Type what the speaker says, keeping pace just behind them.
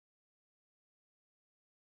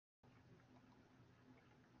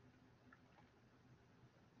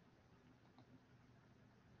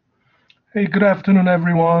Hey, good afternoon,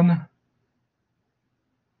 everyone.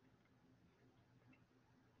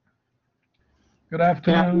 Good Good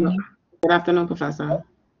afternoon. afternoon. Good afternoon, Professor.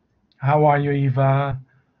 How are you, Eva?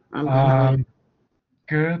 I'm good. How are you? Um,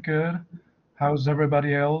 good, good. How's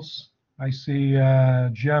everybody else? I see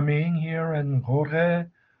Jiaming here and Jorge,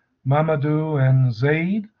 Mamadou, and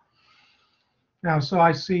Zaid. Now, so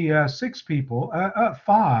I see six people,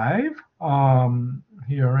 five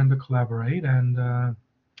here in the Collaborate, and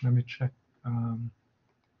let me check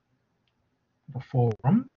the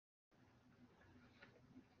forum.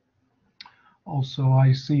 Also,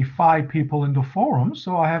 I see five people in the forum,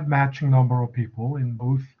 so I have matching number of people in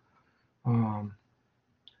um,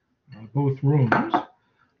 both rooms.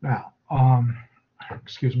 Now,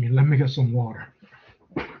 excuse me, let me get some water.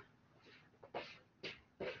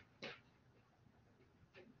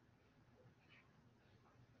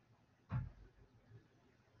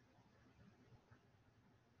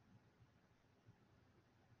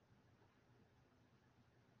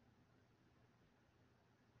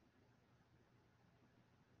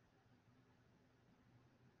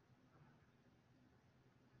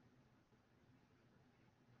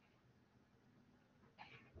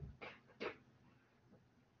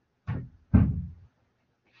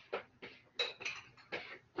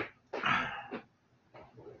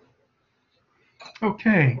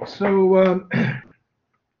 Okay, so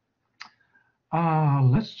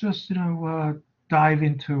let's just dive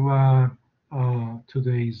into um,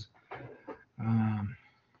 today's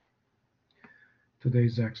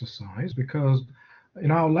exercise because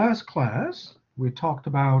in our last class we talked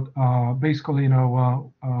about basically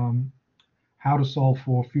how to solve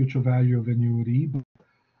for future value of annuity.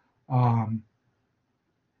 Um,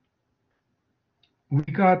 we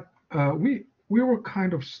got we were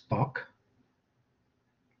kind of stuck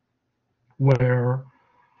where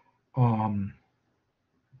um,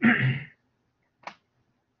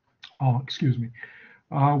 oh, excuse me.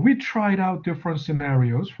 We tried out different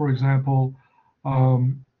scenarios. For example,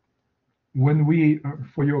 um, when we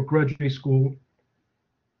for your graduate school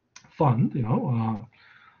fund,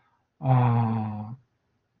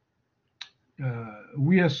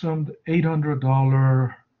 we assumed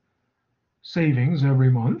 $800 savings every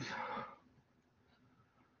month.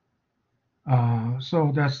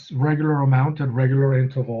 So that's regular amount at regular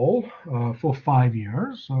interval for 5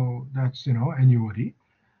 years. So that's annuity,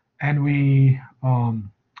 and we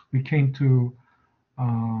came to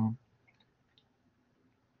uh,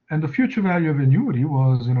 and the future value of annuity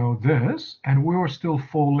was this, and we were still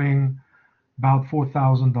falling about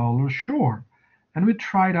 $4,000 short. And we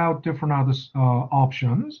tried out different other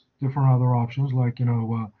options, different other options like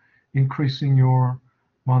increasing your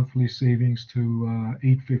monthly savings to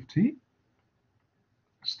 850.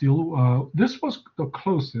 Still, this was the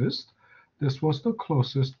closest. This was the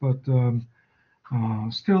closest, but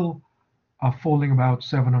still falling about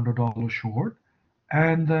 $700 short.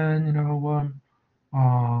 And then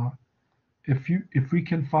if we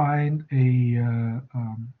can find a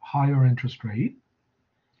higher interest rate,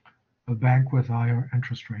 a bank with higher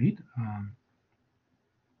interest rate,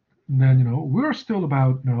 then we're still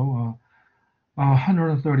about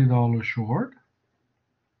 $130 short.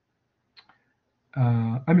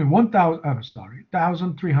 I mean 1,000. I'm sorry,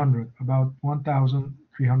 1,300, about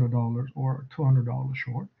 $1,300 or $200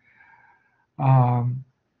 short. Um,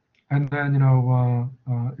 and then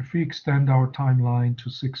if we extend our timeline to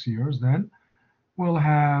 6 years, then we'll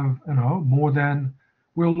have more than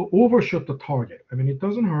we'll overshoot the target. I mean, it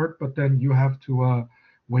doesn't hurt, but then you have to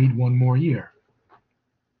wait one more year.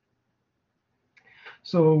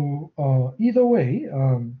 So either way,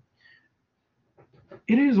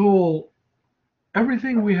 it is all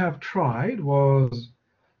everything we have tried was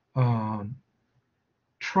um,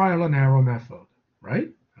 trial and error method, right?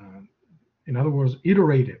 In other words,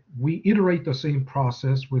 iterative. We iterate the same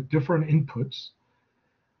process with different inputs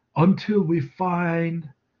until we find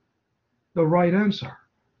the right answer.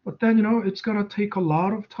 But then it's gonna take a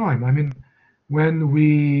lot of time. I mean, when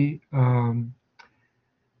we um,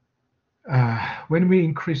 when we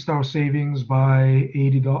increased our savings by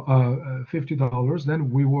 $50,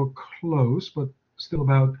 then we were close, but still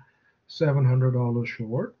about $700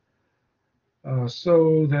 short.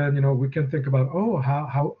 So then we can think about, oh,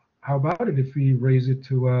 how about it if we raise it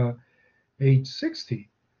to 860?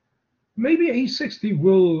 Maybe 860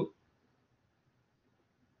 will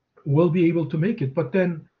be able to make it, but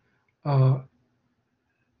then uh,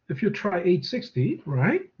 if you try 860,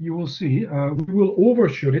 right, you will see we will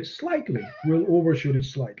overshoot it slightly. We'll overshoot it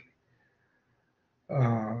slightly.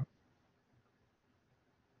 Uh,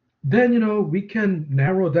 then we can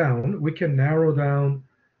narrow down. We can narrow down.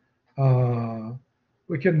 Uh,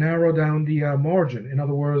 we can narrow down the margin. In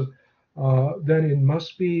other words, then it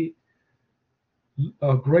must be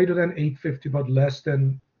greater than 850 but less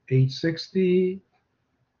than 860,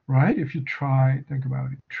 right? If you try, think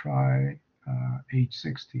about it, try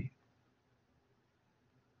 860.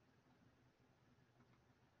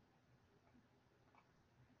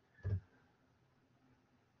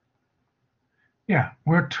 Yeah,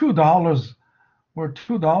 we're $2. We're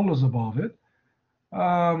 $2 above it.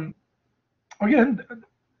 Again,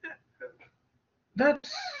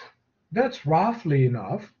 that's roughly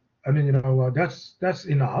enough. I mean, that's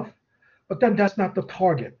enough. But then that's not the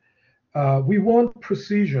target. We want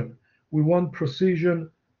precision. We want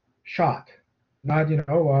precision shot, not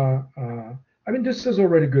I mean, this is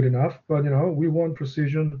already good enough, but we want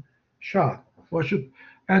precision shot. Well,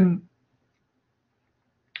 and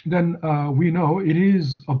then we know it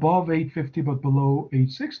is above 850 but below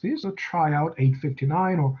 860. So try out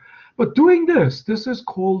 859 but doing this is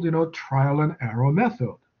called trial and error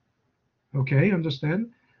method. Okay, understand?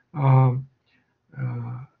 Um,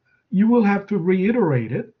 you will have to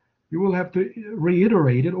reiterate it. You will have to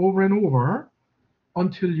reiterate it over and over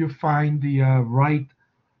until you find the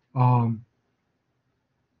um,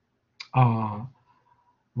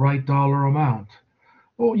 right dollar amount.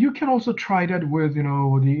 Well, you can also try that with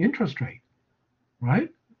the interest rate, right?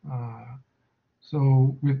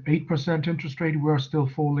 So with 8% interest rate, we're still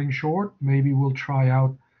falling short. Maybe we'll try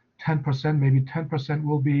out 10%. Maybe 10%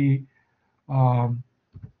 will be more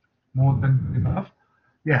than enough.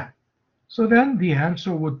 Yeah. So then the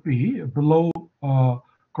answer would be below,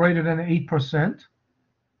 greater than 8%,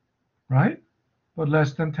 right? But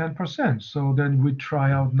less than 10%. So then we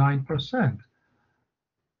try out 9%.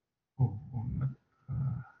 Oh,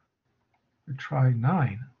 we try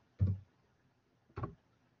 9.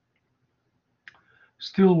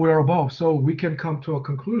 Still we're above. So we can come to a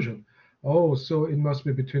conclusion. Oh, so it must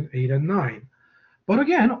be between 8 and 9. But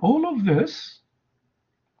again, all of this,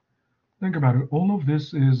 think about it, all of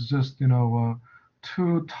this is just,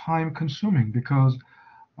 too time consuming because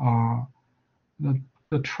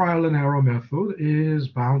the trial and error method is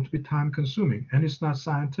bound to be time consuming and it's not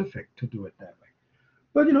scientific to do it that way.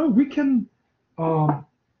 But, we can, the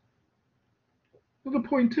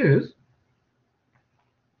point is,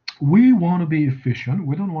 we want to be efficient.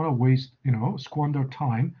 We don't want to waste, squander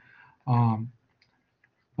time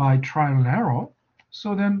by trial and error.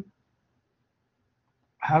 So then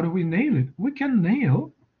how do we nail it? We can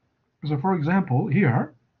nail, so for example,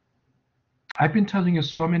 here, I've been telling you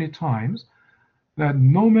so many times that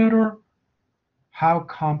no matter how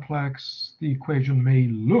complex the equation may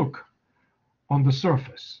look on the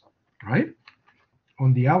surface, right?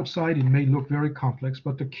 On the outside, it may look very complex,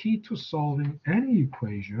 but the key to solving any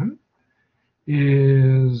equation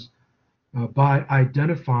is by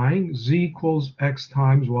identifying z equals x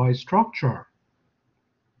times y structure,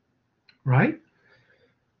 right?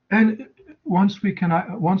 And once we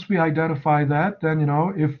identify that, then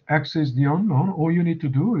if x is the unknown, all you need to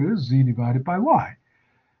do is z divided by y.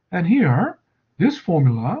 And here, this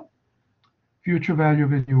formula, future value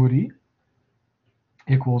of annuity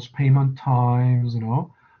equals payment times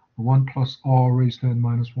 1 plus r raised to n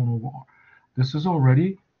minus 1 over r. This is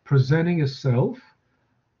already presenting itself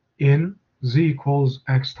in z equals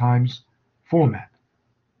x times format.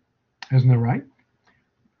 Isn't that right?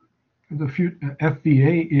 The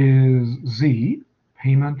FVA is z,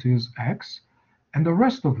 payment is x, and the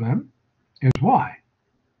rest of them is y,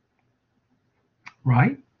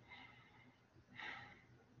 right?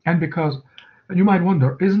 And because, and you might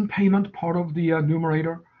wonder, isn't payment part of the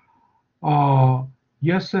numerator?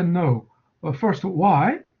 Yes and no. First,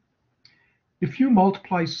 why? If you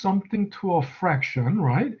multiply something to a fraction,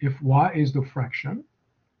 right? If y is the fraction,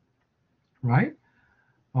 right?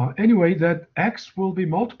 Anyway, that x will be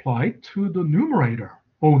multiplied to the numerator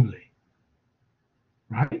only,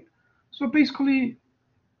 right? So basically,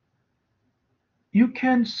 you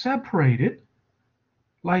can separate it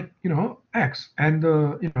like, x, and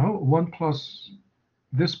 1 plus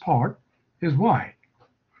this part is y,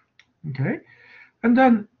 okay? And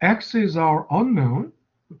then x is our unknown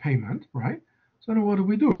payment, right? So now what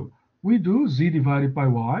do? We do z divided by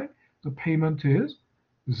y. The payment is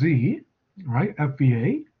z, right?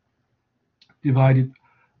 FVA divided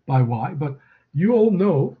by y. But you all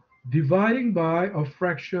know dividing by a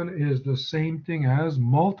fraction is the same thing as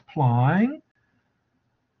multiplying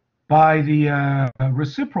by the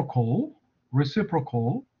reciprocal,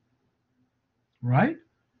 right,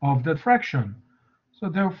 of the fraction. So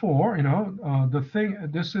therefore,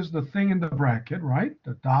 this is the thing in the bracket, right?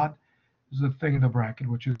 The dot is the thing in the bracket,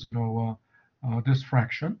 which is this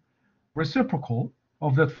fraction. Reciprocal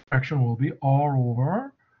of that fraction will be r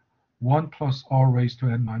over 1 plus r raised to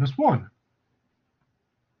n minus 1.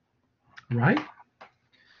 Right?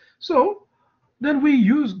 So then we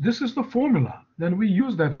use, this is the formula. Then we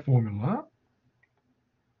use that formula.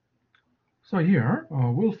 So here,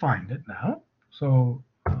 we'll find it now. So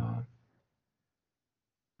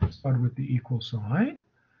start with the equal sign.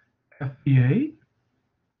 FBA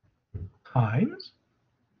times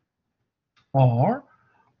r.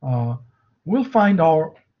 We'll find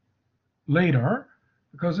r later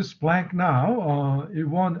because it's blank now. You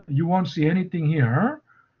won't see anything here.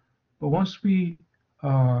 But once we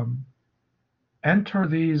enter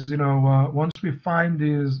these, once we find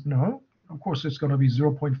these, of course it's going to be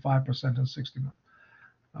 0.5% and 60.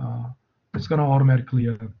 It's going to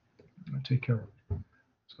automatically take care of it.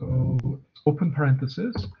 So open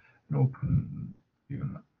parenthesis and open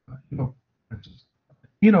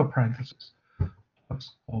parenthesis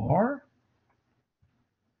plus r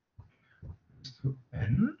to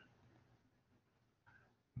n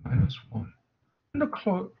minus 1. And the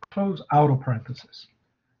close outer parenthesis.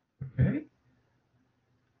 Okay.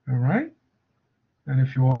 All right. And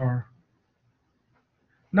if you are,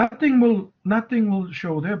 nothing will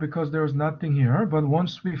show there because there's nothing here. But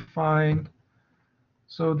once we find,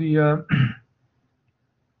 so the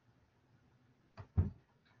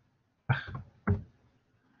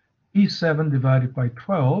E7 divided by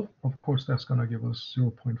 12, of course, that's going to give us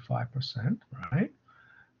 0.5%, right?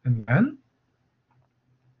 And then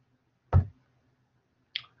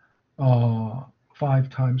 5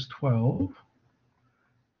 times 12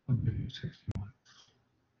 will give you 61.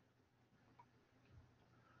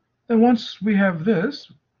 And once we have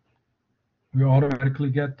this, we automatically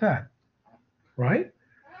get that, right?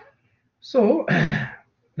 So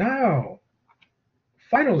now,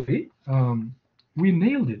 finally, we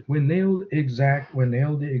nailed it. We nailed the exact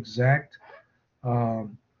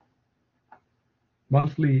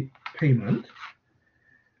monthly payment.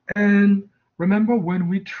 And remember when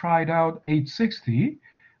we tried out 860,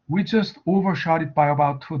 we just overshot it by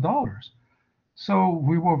about $2. So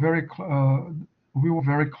we were very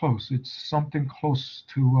close. It's something close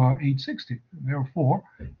to 860. Therefore,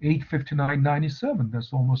 859.97.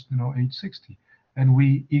 That's almost 860, and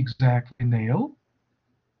we exactly nailed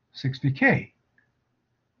 60K.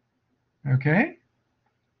 Okay.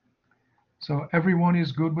 So everyone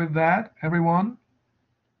is good with that. Everyone.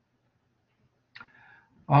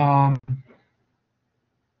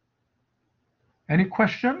 Any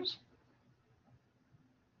questions?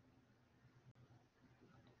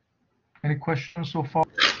 Any questions so far?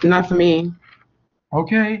 Not for me.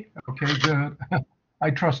 Okay, good.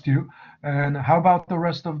 I trust you. And how about the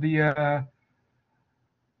rest of the,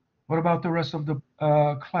 what about the rest of the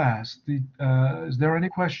class? Is there any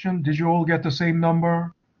question? Did you all get the same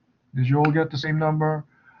number? Did you all get the same number?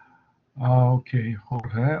 Okay,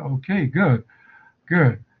 Jorge. Okay, good.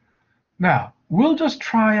 Now, we'll just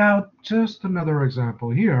try out just another example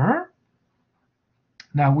here.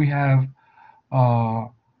 Now we have a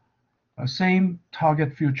same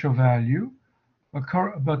target future value,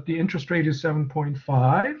 but the interest rate is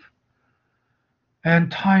 7.5, and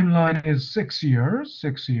timeline is 6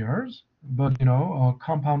 years. But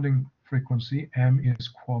compounding frequency M is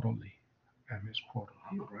quarterly.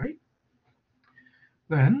 Right?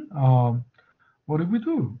 Then what do we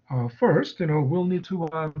do? First, we'll need to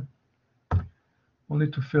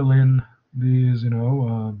fill in these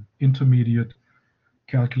intermediate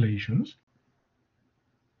calculations.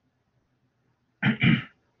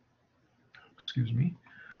 Excuse me.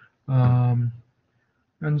 And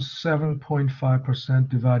 7.5%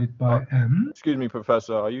 divided by M. Excuse me,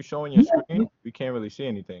 Professor. Are you showing your screen? We can't really see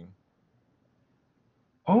anything.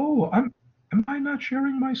 Oh, am I not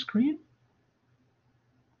sharing my screen?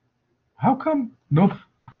 How come? No.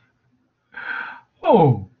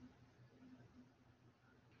 Oh.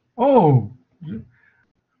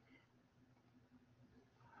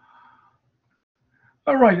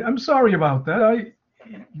 All right. I'm sorry about that.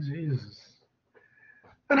 Jesus.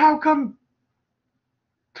 And how come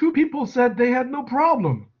 2 people said they had no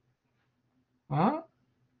problem? Huh?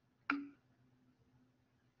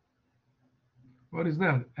 What is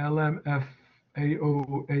that? LMFAO.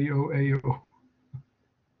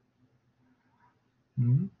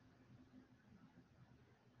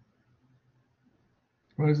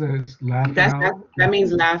 What is that? It's laughing out? That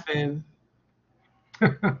means laughing.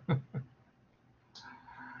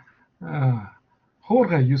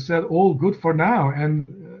 Jorge, you said all good for now, and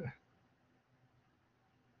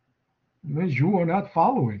you are not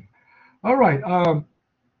following. All right.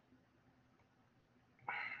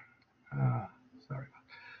 Sorry.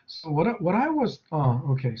 So what I was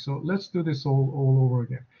okay. So let's do this all over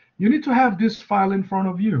again. You need to have this file in front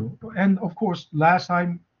of you, and of course, last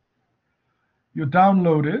time you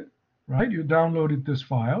downloaded, right? You downloaded this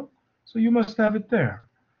file, so you must have it there.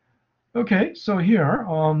 Okay, so here,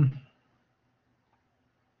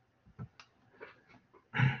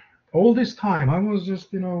 all this time I was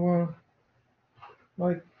just,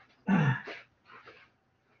 like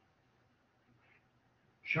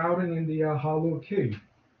shouting in the hollow key.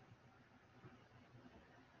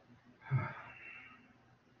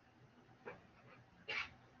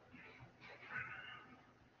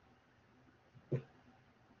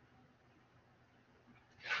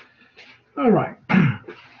 All right.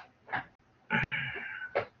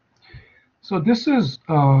 So this is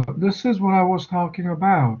what I was talking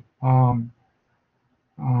about. But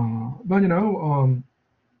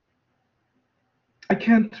I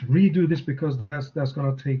can't redo this because that's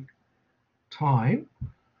gonna take time.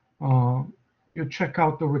 Uh, you check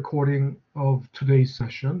out the recording of today's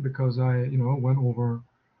session because I went over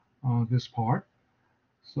this part.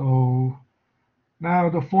 So now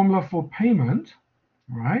the formula for payment,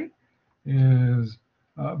 right, is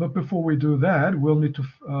but before we do that, we'll need to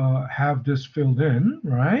have this filled in,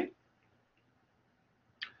 right?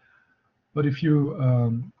 But if you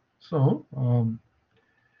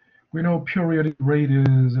we know periodic rate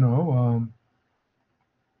is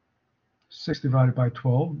 6 divided by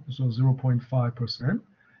 12, so 0.5%.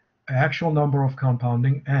 Actual number of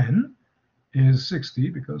compounding n is 60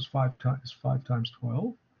 because 5 times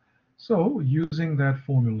 12. So using that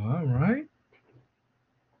formula, right?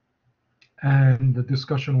 And the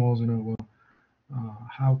discussion was,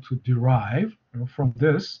 how to derive from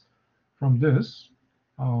this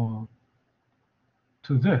to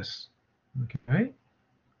this. Okay.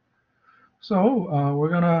 So we're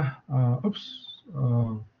gonna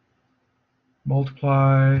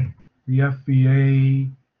multiply the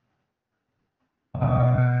FVA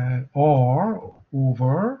by R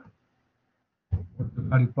over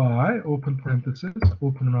divided by open parenthesis,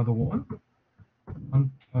 open another one,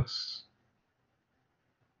 1 plus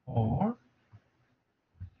R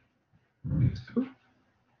raised to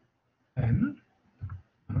n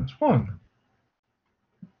minus 1.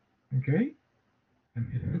 Okay,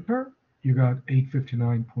 and hit enter. You got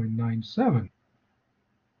 859.97.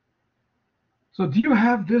 So do you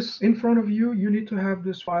have this in front of you? You need to have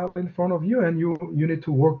this file in front of you, and you need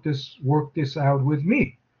to work this out with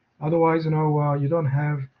me. Otherwise, you don't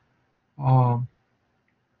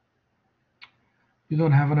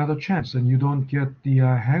have another chance, and you don't get the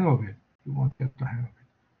hang of it. You won't get the hang of it.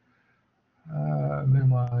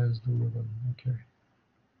 Minimize the ribbon. Okay.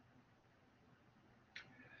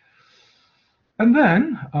 And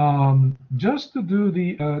then just to do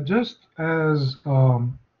the just as a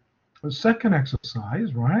second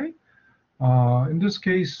exercise, right? In this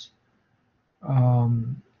case,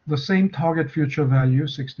 the same target future value,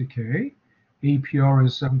 60K. APR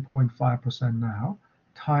is 7.5% now.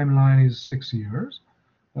 Timeline is 6 years.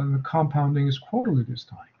 And the compounding is quarterly this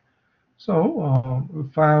time. So we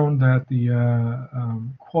found that the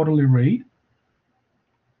quarterly rate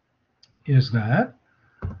is that,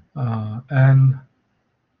 and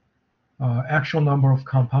actual number of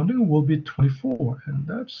compounding will be 24, and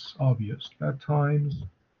that's obvious. That times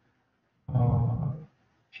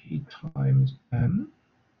T times N,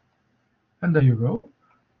 and there you go.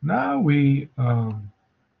 Now we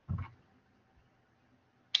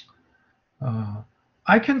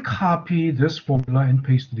I can copy this formula and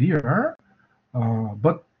paste it here,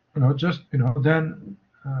 but then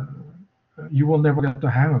you will never get the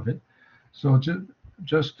hang of it. So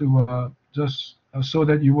just so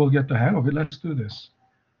that you will get the hang of it, let's do this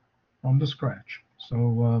from the scratch.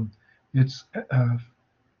 So it's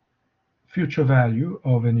future value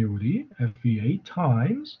of annuity, FVA,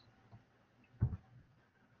 times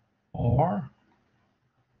R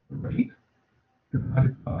rate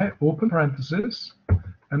divided by open parenthesis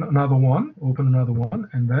and another one, open another one,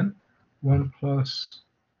 and then 1 plus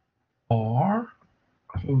R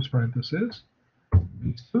close parenthesis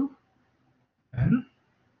leads to N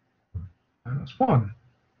minus 1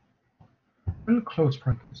 and close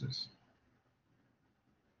parenthesis.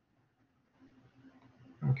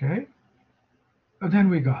 Okay, and then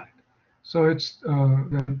we got it. So it's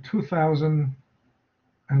then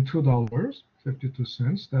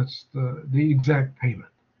 $2,002.52. That's the exact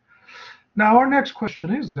payment. Now our next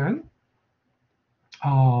question is then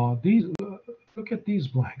these. Look at these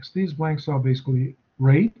blanks. These blanks are basically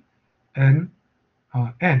rate and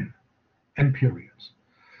n periods.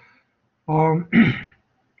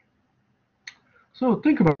 So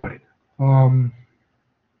think about it.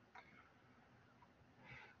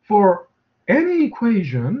 For any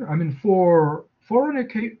equation, I mean, for an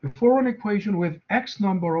equation with x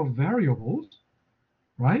number of variables,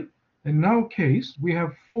 right? In our case, we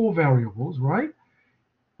have 4 variables, right?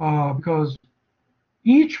 Because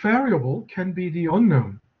each variable can be the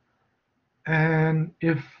unknown. And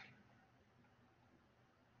if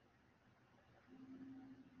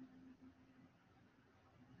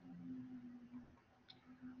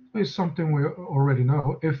is something we already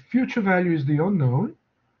know, if future value is the unknown,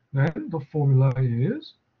 then the formula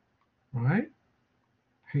is, right,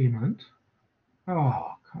 payment.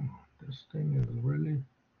 Oh, come on, this thing is really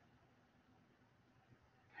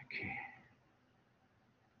picky.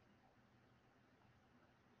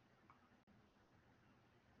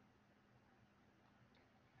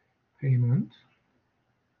 Payment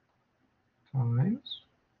times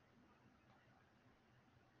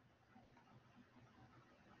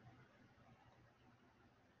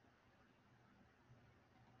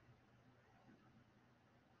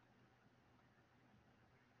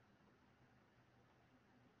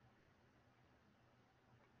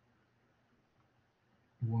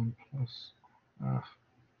 1 plus, ah,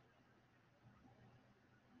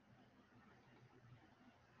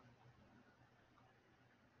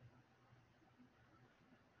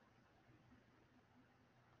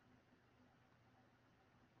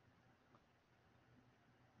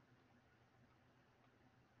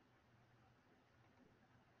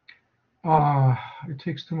 it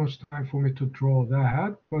takes too much time for me to draw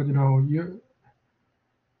that, but you know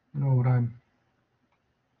what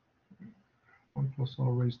 1 plus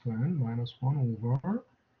r raised to n minus 1 over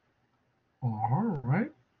r, right?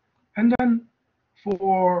 And then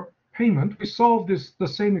for payment, we solve the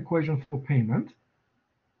same equation for payment.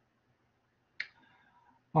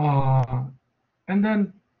 And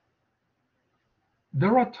then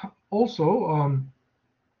there are also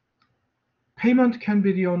payment can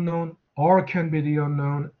be the unknown, r can be the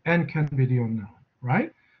unknown, n can be the unknown,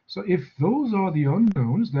 right? So if those are the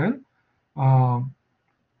unknowns, then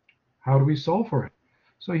how do we solve for it?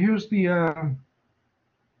 So here's the, I'm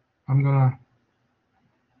gonna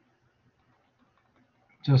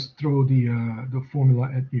just throw the formula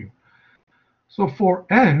at you. So for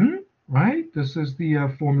n, right, this is the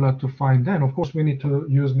formula to find n. Of course, we need to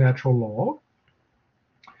use natural log.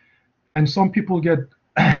 And some people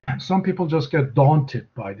just get daunted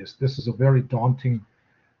by this. This is a very daunting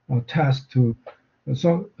task to,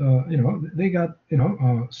 so they got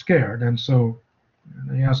scared, and so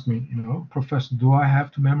they asked me, Professor, do I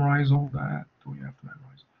have to memorize all that? Do we have to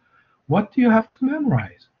memorize? What do you have to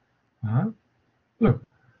memorize? Look,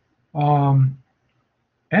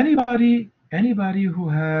 anybody who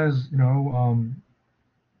has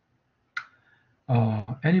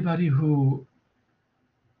anybody who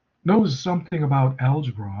knows something about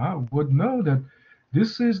algebra would know that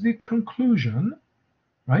this is the conclusion,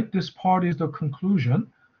 right? This part is the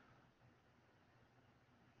conclusion.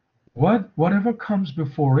 Whatever comes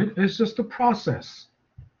before it is just a process,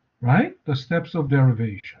 right? The steps of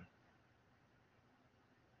derivation.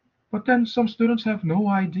 But then some students have no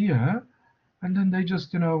idea, and then they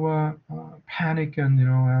just panic and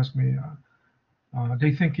ask me.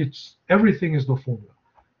 They think everything is the formula.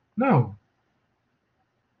 No.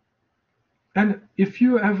 And if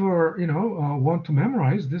you ever want to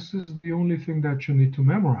memorize, this is the only thing that you need to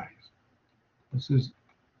memorize.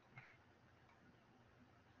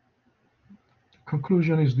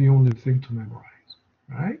 Conclusion is the only thing to memorize,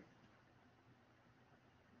 right?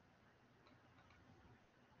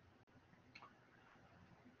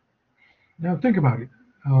 Now think about it.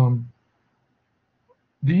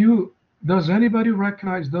 Does anybody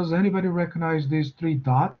recognize these 3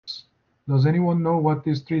 dots? Does anyone know what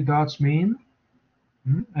these 3 dots mean?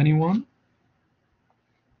 Anyone?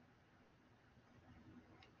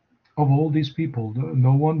 Of all these people,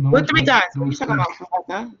 no one knows. What 3 dots? What are you talking about,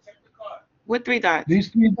 Professor? What 3 dots? These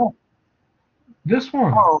 3 dots. This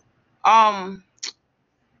one. Oh,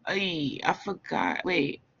 I forgot.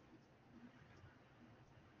 Wait.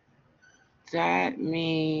 That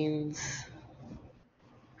means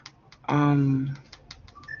one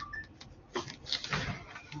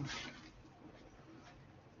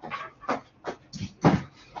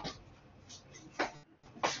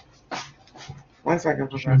second,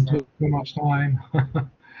 Professor. Too much time.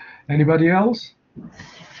 Anybody else?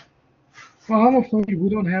 Well, I'm afraid we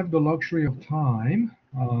don't have the luxury of time.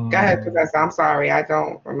 Go ahead, Professor. I'm sorry, I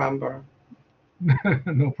don't remember.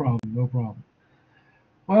 No problem.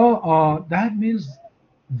 Well, that means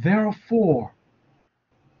therefore,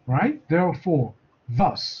 right? Therefore,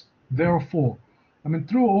 thus, therefore. I mean,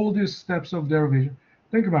 through all these steps of derivation,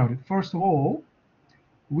 think about it. First of all,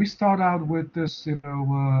 we start out with this,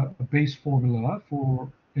 base formula for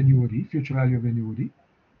annuity, future value of annuity,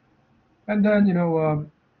 and then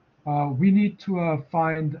we need to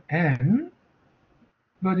find n,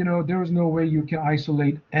 but there is no way you can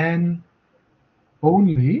isolate n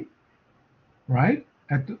only, right?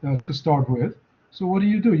 To start with. So what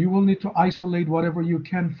do? You will need to isolate whatever you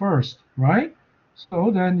can first, right?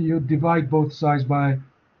 So then you divide both sides by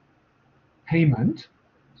payment.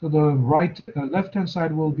 So the left-hand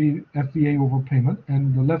side will be FVA over payment,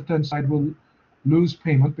 and the left-hand side will lose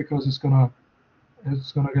payment because it's gonna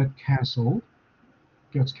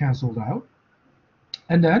gets canceled out.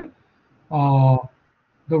 And then uh,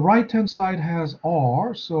 the right-hand side has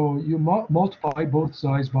R, so you multiply both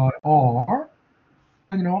sides by R,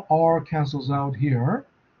 and R cancels out here,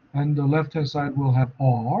 and the left-hand side will have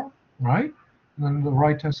R, right? And then the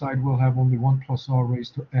right-hand side will have only 1 plus R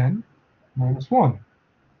raised to n minus 1.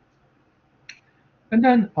 And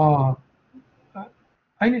then I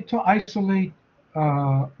need to isolate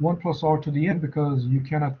 1 plus R to the n because you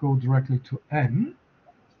cannot go directly to n.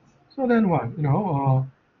 So then what?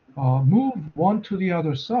 Move 1 to the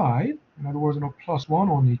other side. In other words, plus 1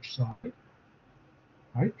 on each side,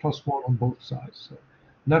 right? Plus 1 on both sides. So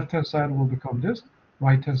left-hand side will become this.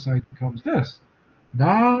 Right-hand side becomes this.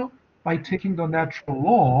 Now, by taking the natural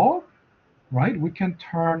log, right, we can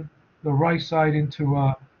turn the right side into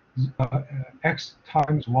a x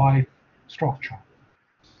times y structure.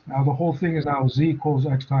 Now the whole thing is now z equals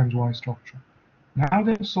x times y structure. Now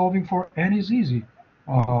then solving for n is easy.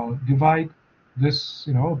 Divide this,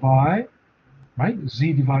 by, right,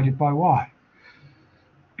 z divided by y.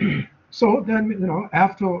 So then,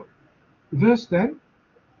 after this, then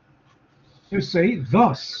you say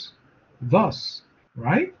thus,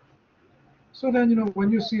 right? So then,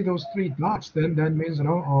 when you see those 3 dots, then that means,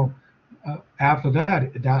 after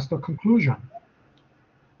that, that's the conclusion,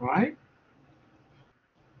 right?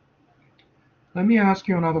 Let me ask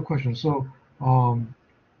you another question. So,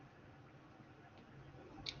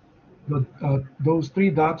 those 3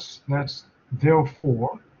 dots, that's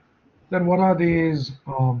therefore. Then what are these?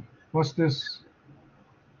 What's this?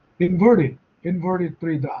 Inverted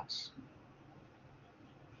 3 dots.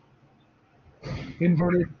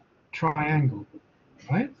 Inverted triangle,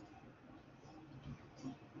 right?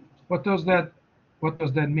 What does that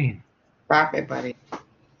mean? Stop it, buddy.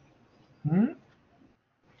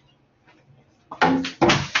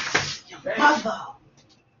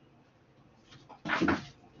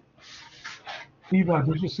 Eva,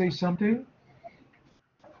 did you say something?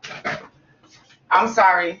 I'm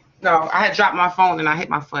sorry. No, I had dropped my phone and I hit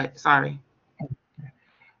my foot. Sorry.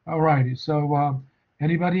 All righty. So,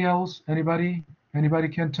 anybody else? Anybody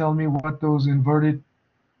can tell me what those inverted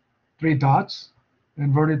 3 dots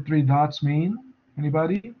mean?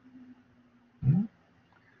 Anybody?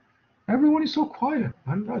 Everyone is so quiet.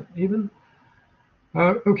 I'm not even.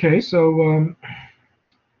 Okay. So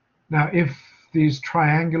now, if these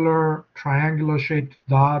triangular shaped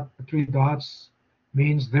 3 dots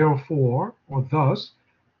means therefore or thus,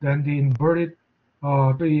 then the inverted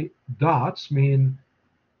 3 dots mean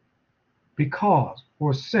because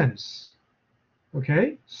or since.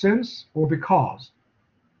 Okay, since or because.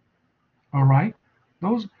 All right.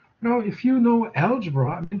 Those. If you know algebra,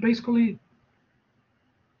 I mean, basically,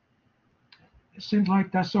 it seems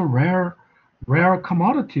like that's a rare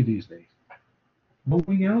commodity these days.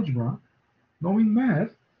 Knowing algebra, knowing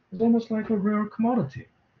math is almost like a rare commodity.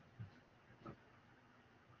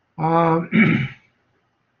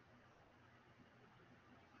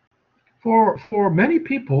 For many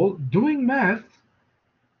people, doing math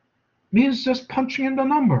means just punching in the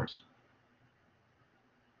numbers.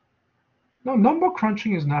 No, number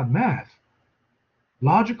crunching is not math.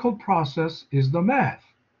 Logical process is the math.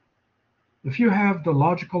 If you have the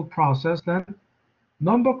logical process, then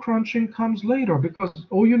number crunching comes later because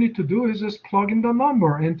all you need to do is just plug in the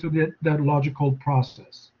number into that logical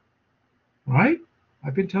process, right?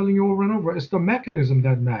 I've been telling you over and over, it's the mechanism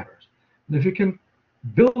that matters. And if you can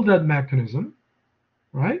build that mechanism,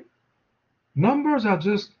 right? Numbers are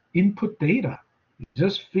just input data. You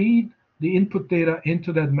just feed the input data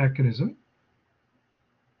into that mechanism,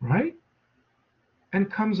 right?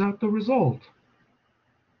 And comes out the result.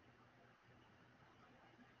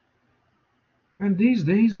 And these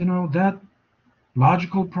days, that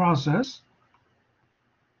logical process,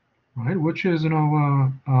 right, which is,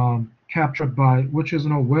 captured by, which is,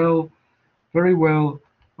 very well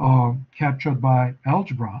captured by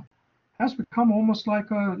algebra, has become almost like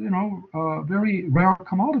a very rare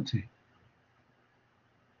commodity.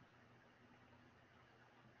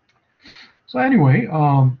 So anyway,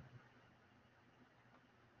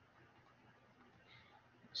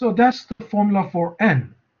 So that's the formula for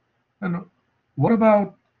n. And what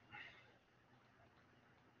about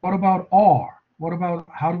r? What about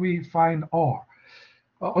how do we find r?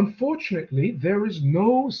 Unfortunately, there is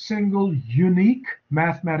no single unique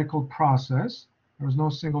mathematical process. There is no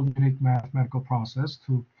single unique mathematical process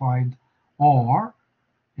to find r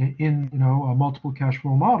in a multiple cash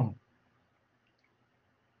flow model.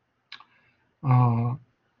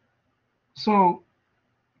 So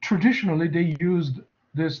traditionally, they used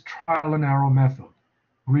this trial and error method,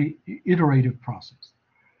 iterative process.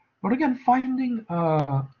 But again, finding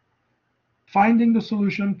the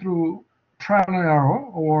solution through trial and error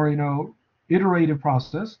or iterative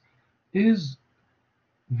process is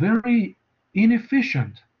very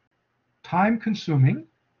inefficient, time consuming,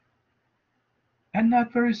 and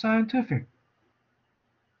not very scientific.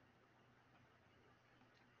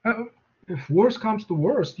 If worst comes to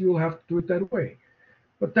worst, you will have to do it that way.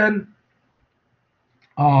 But then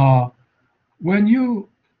when you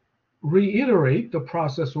reiterate the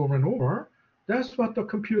process over and over, that's what the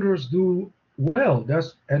computers do well.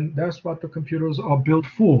 That's what the computers are built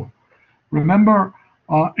for. Remember,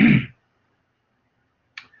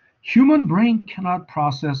 human brain cannot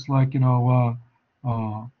process like in a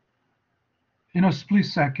split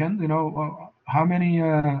second. How many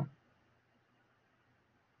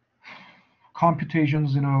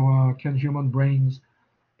computations can human brains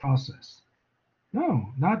process?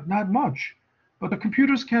 No, not much. But the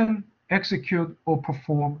computers can execute or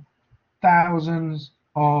perform thousands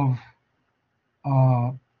of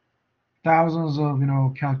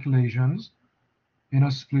calculations in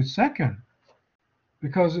a split second,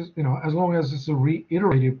 because as long as it's a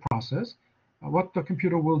reiterative process, what the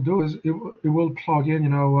computer will do is it will plug in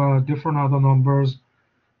different other numbers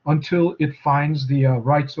until it finds the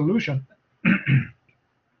right solution.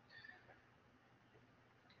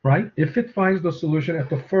 Right? If it finds the solution at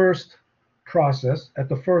the first process, at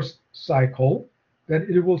the first cycle, then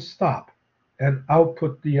it will stop and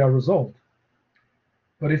output the result.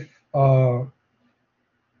 But if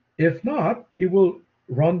not, it will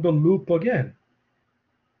run the loop again,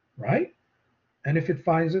 right? And if it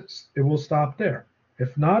finds it, it will stop there.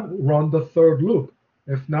 If not, run the third loop.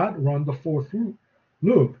 If not, run the fourth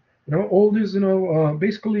loop. All these,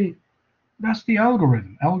 basically, that's the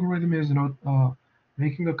algorithm. Algorithm is,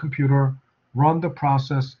 making the computer run the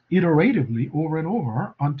process iteratively over and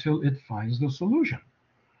over until it finds the solution.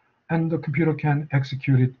 And the computer can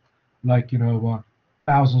execute it like,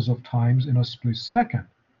 thousands of times in a split second.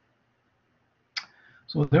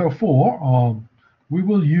 So therefore, we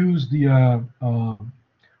will use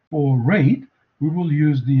for rate, we will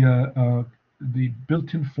use the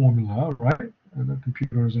built-in formula, right? The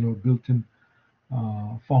computer's built-in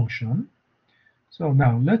function. So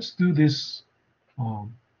now let's do this.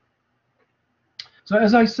 So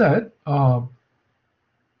as I said,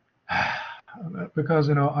 because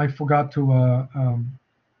I forgot to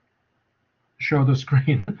show the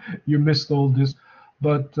screen, you missed all this.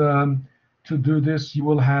 But to do this, you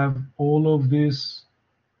will have all of these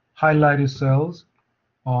highlighted cells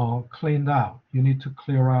cleaned out. You need to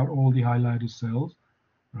clear out all the highlighted cells,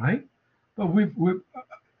 right? But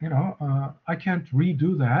I can't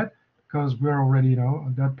redo that because we're already,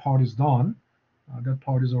 that part is done. That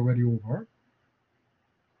part is already over.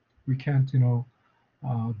 We can't,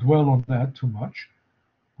 dwell on that too much.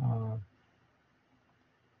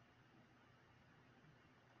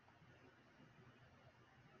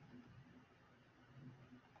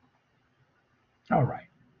 All right.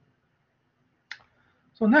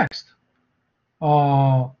 So next,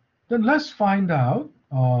 then let's find out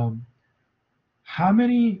how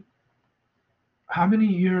many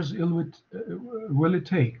years will it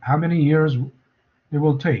take? How many years it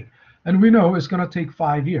will take? And we know it's going to take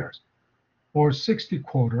 5 years, or 60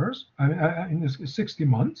 quarters. In 60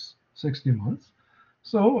 months. 60 months.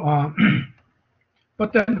 So,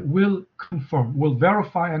 but then we'll confirm. We'll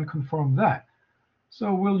verify and confirm that.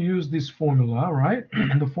 So we'll use this formula, right?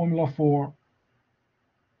 And the formula for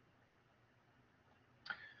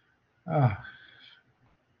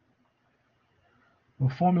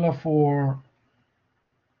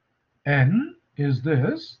n is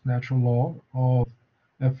this natural log of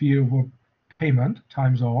FE over payment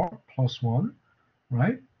times R plus 1,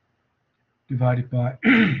 right? Divided by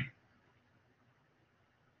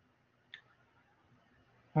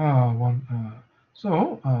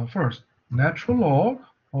first, natural log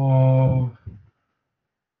of,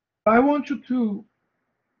 I want you to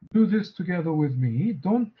do this together with me.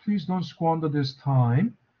 Please don't squander this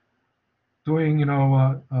time doing,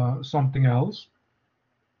 something else.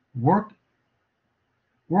 Work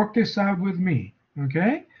this out with me,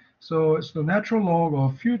 okay? So it's the natural log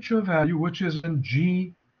of future value, which is in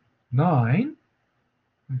G9.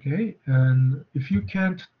 Okay, and if you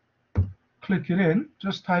can't click it in,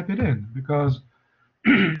 just type it in, because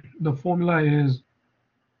the formula is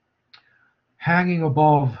hanging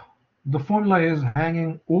above, the formula is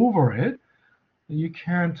hanging over it. You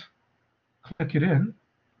can't click it in.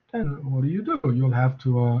 Then what do? You'll have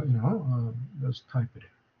to, just type it in.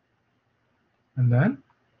 And then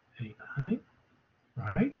A9,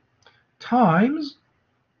 right, times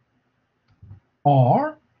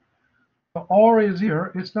R. The R is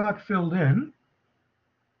here. It's not filled in.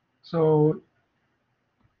 So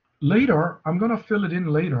later, I'm going to fill it in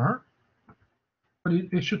later. But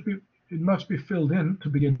it must be filled in to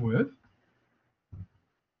begin with.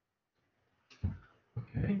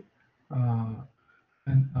 Okay.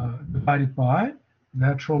 And divided by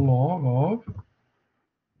natural log of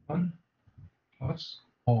 1 plus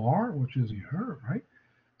R, which is here, right?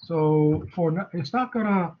 So it's not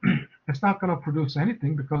gonna it's not gonna produce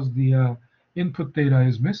anything because the input data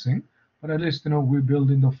is missing. But at least we build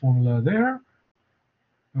in the formula there.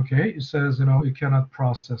 Okay, it says it cannot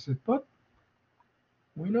process it, but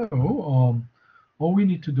we know all we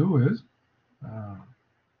need to do is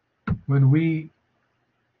when we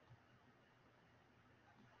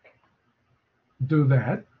do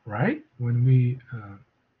that, right? When we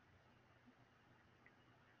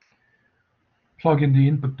plug in the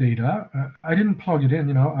input data, I didn't plug it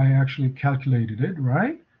in, I actually calculated it,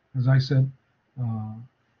 right? As I said,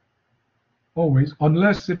 always,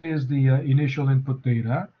 unless it is the initial input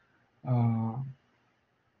data,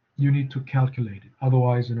 you need to calculate it.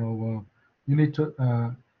 Otherwise, you need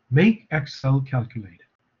to make Excel calculate it,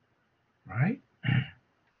 right?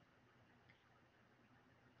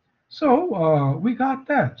 So we got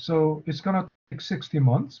that. So it's gonna take 60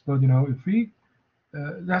 months, but if we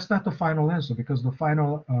that's not the final answer, because the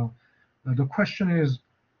question is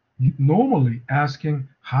normally asking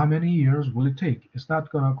how many years will it take. It's not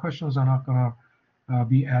gonna Questions are not gonna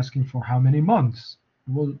be asking for how many months.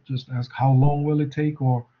 We'll just ask how long will it take,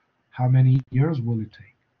 or how many years will it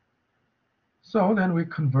take. So then we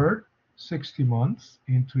convert 60 months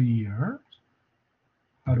into years.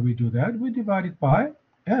 How do we do that? We divide it by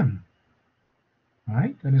n,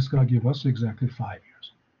 right? And it's going to give us exactly 5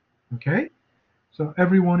 years. Okay? So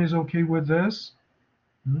everyone is okay with this?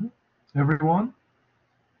 Everyone?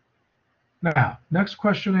 Now, next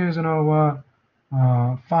question is,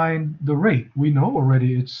 find the rate. We know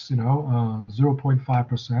already it's,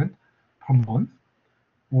 0.5% per month,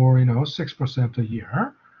 or, 6% a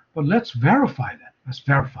year. But let's verify that. Let's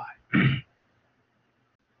verify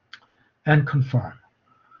and confirm.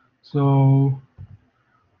 So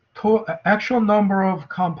actual number of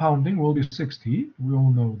compounding will be 60. We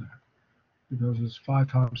all know that, because it's 5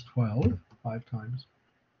 times 12. 5 times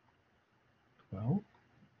 12.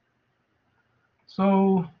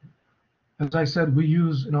 So as I said, we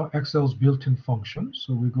use Excel's built-in function.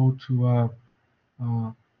 So we go to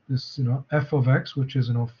this f of x, which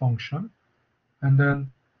is function, and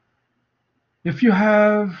then if you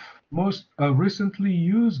have most recently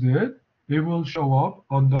used it, it will show up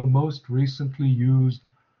on the most recently used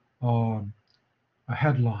a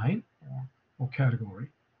headline or category.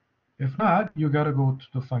 If not, you got to go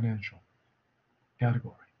to the financial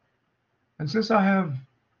category. And since I have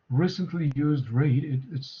recently used rate,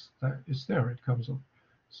 it's there. It comes up.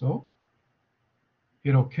 So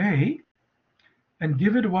hit OK and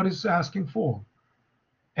give it what it's asking for.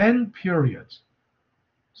 N periods.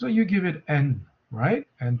 So you give it N, right?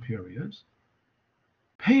 N periods.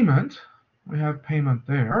 Payment. We have payment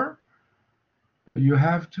there. You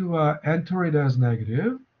have to enter it as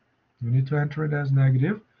negative. You need to enter it as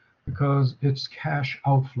negative because it's cash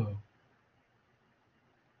outflow,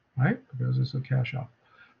 right? Because it's a cash out.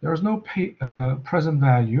 There is no present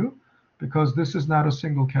value, because this is not a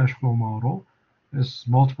single cash flow model. It's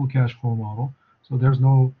multiple cash flow model. So there's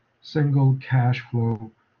no single cash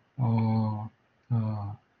flow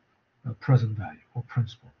present value or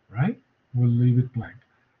principal, right? We'll leave it blank.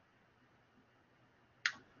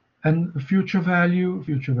 And future value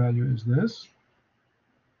is this.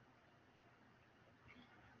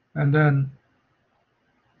 And then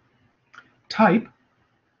type.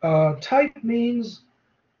 Type means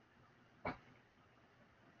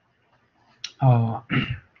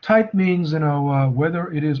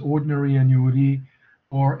whether it is ordinary annuity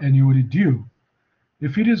or annuity due.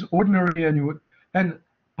 If it is ordinary annuity, and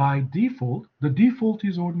by default, the default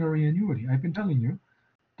is ordinary annuity. I've been telling you,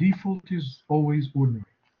 default is always ordinary.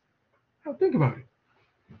 Now think about it.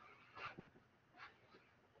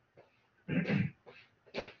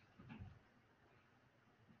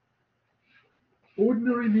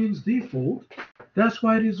 Ordinary means default. That's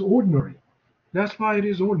why it is ordinary. That's why it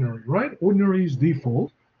is ordinary, right? Ordinary is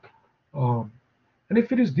default. Um, and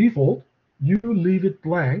if it is default, you leave it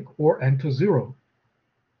blank or enter 0,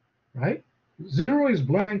 right? 0 is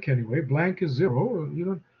blank anyway. Blank is 0.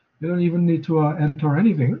 You don't even need to enter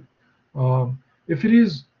anything. If it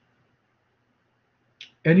is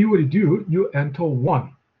annuity due, you enter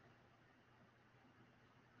 1.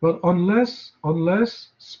 But unless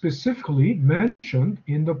specifically mentioned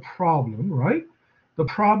in the problem, right? The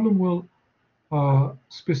problem will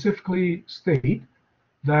specifically state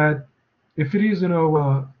that if it is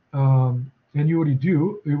annuity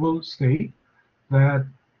due, it will state that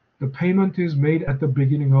the payment is made at the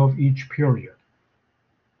beginning of each period,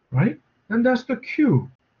 right? And that's the cue.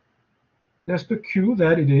 That's the cue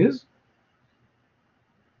that it is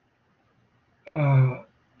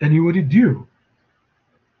annuity due.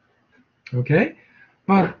 Okay,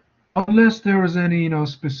 but unless there is any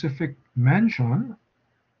specific mention,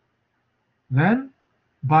 then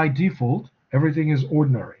by default everything is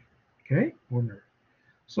ordinary. Okay, ordinary.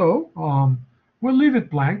 So we'll leave it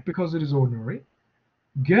blank because it is ordinary.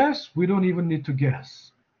 Guess, we don't even need to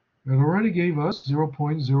guess. It already gave us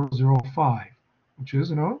 0.005, which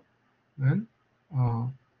is, then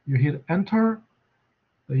you hit enter,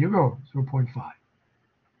 there you go, 0.5.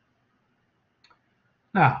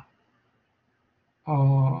 Now,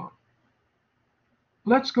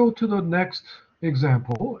 let's go to the next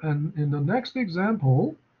example. And in the next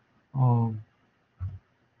example,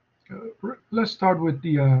 let's start with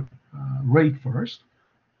the rate first.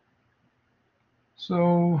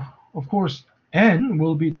 So, of course, n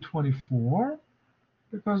will be 24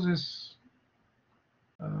 because it's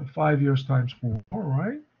 5 years times 4,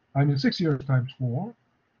 right? I mean 6 years times 4.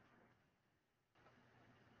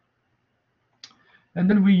 And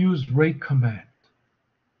then we use rate command.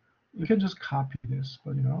 You can just copy this,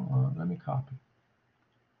 but let me copy.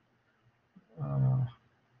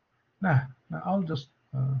 I'll just,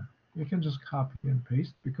 you can just copy and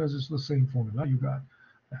paste because it's the same formula. You got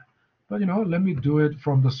that. But let me do it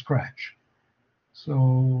from the scratch.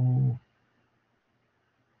 So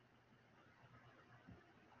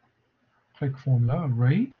click formula,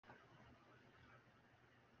 rate,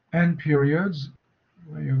 n periods,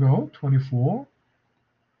 there you go, 24.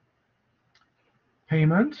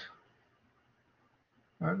 Payment,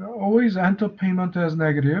 always enter payment as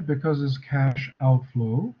negative because it's cash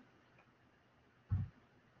outflow,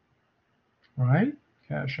 right?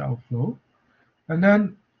 Cash outflow. And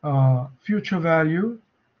then future value,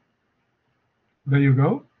 there you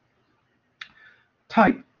go.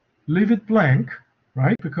 Type, leave it blank,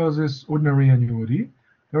 right? Because it's ordinary annuity.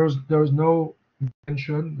 There's no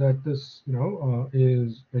mention that this,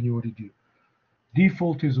 is annuity due.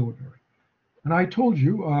 Default is ordinary. And I told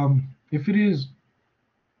you, if it is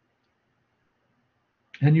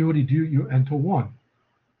annuity due, you enter 1.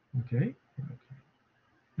 Okay.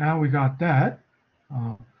 Now we got that.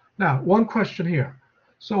 Now, one question here.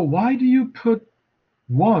 So why do you put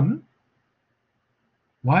 1?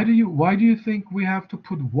 Why do you think we have to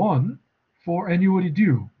put 1 for annuity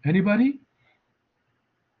due? Anybody?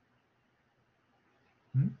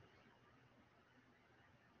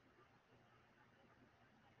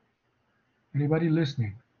 Anybody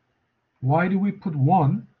listening? Why do we put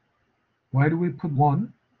 1? Why do we put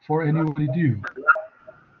 1 for annuity due?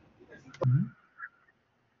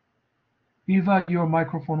 Eva, your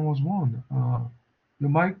microphone was on.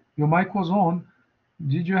 Your mic was on.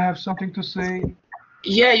 Did you have something to say?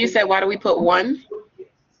 Yeah, you said, why do we put 1?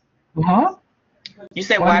 Uh-huh. You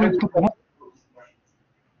said, why do we put 1?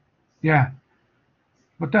 Yeah.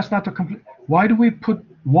 But that's not the complete. Why do we put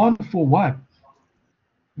 1 for what?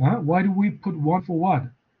 Huh? Why do we put 1 for what?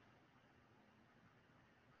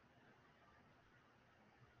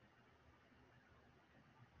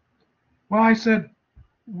 Well, I said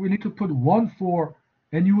we need to put 1 for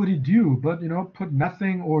annuity due, but put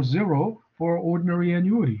nothing or 0 for ordinary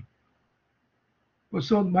annuity. But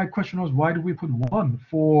so my question was, why do we put 1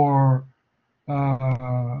 for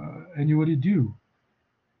annuity due?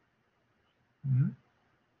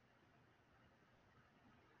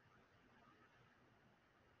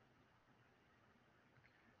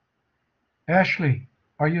 Ashley,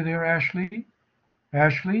 are you there, Ashley?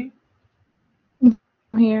 Ashley? I'm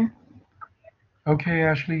here. Okay,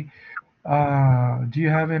 Ashley. Do you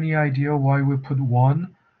have any idea why we put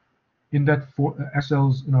 1 in that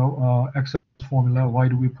Excel's Excel formula? Why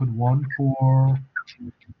do we put 1 for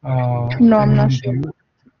No, I'm not sure. due?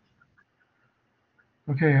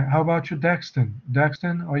 Okay, how about you, Daxton?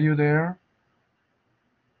 Daxton, are you there?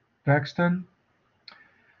 Daxton?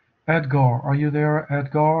 Edgar, are you there,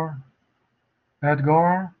 Edgar?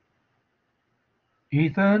 Edgar?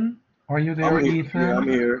 Ethan? Are you there, I'm here. Ethan? Yeah, I'm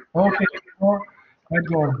here. Okay,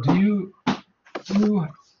 Edgar, did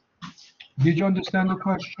you understand the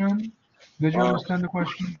question? Did you Uh, understand the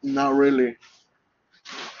question? Not really.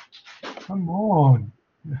 Come on.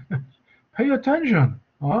 Pay attention.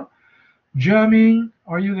 Huh? Jamming,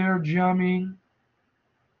 are you there, jamming?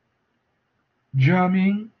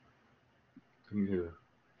 Jamming? I'm here.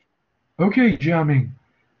 Okay, jamming.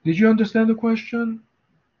 Did you understand the question?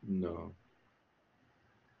 No.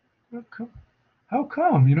 How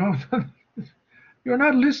come? You're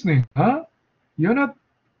not listening, huh? You're not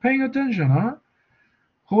paying attention, huh?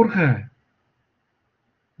 Jorge,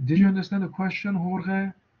 did you understand the question,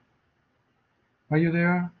 Jorge? Are you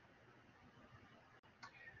there?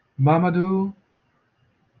 Mamadou,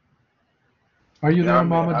 are you Yeah, there, I'm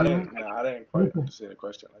here. Mamadou? I didn't quite understand the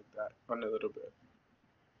question like that. Only a little bit.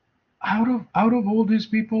 Out of all these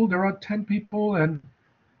people, there are 10 people, and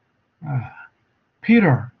uh,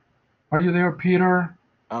 Peter, are you there, Peter?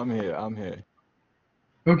 I'm here. I'm here.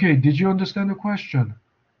 Okay, did you understand the question?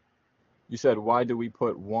 You said why do we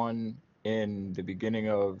put 1 in the beginning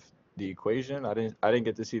of the equation? I didn't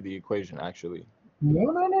get to see the equation actually.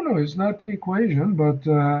 No. It's not the equation, but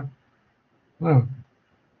look,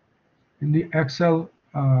 in the Excel,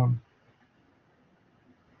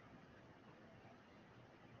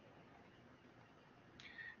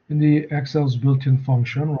 in the Excel's built-in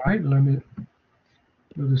function, right? Let me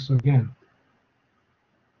do this again.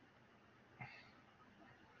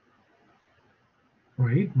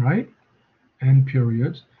 Right? End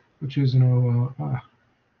periods, which is F12,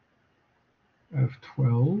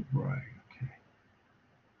 right? Okay,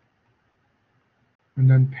 and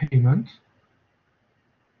then payment.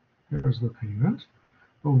 Here's the payment.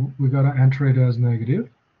 Oh, we gotta enter it as negative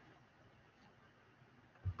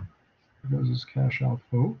because it's cash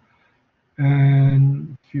outflow.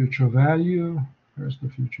 And future value. Here's the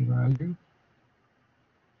future value.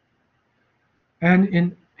 And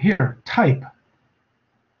in here, type.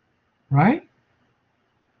 Right?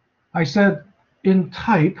 I said in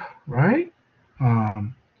type, right?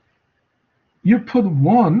 You put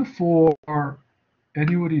 1 for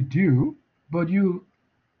annuity due, but you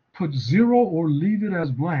put 0 or leave it as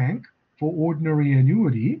blank for ordinary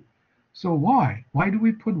annuity. So why? Why do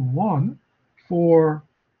we put 1 for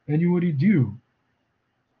annuity due?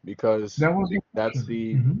 Because That was the that's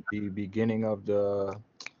question. the beginning of the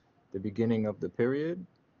period.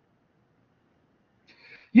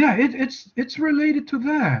 Yeah, it's related to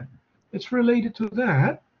that. It's related to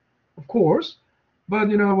that, of course. But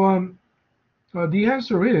the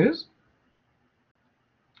answer is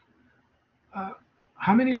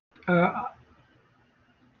how many? Uh,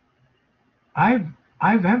 I've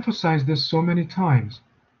I've emphasized this so many times.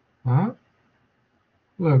 Huh?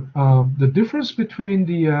 Look, the difference between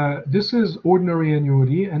this is ordinary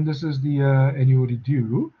annuity and this is the annuity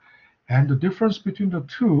due, and the difference between the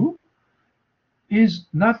two is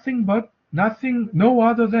nothing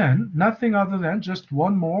other than just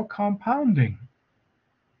one more compounding.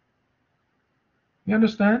 You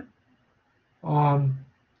understand? Um,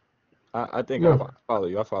 I think I look, follow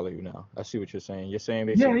you. I follow you now. I see what you're saying. You're saying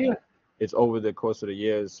yeah, basically it's over the course of the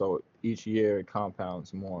years, so each year it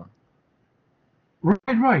compounds more.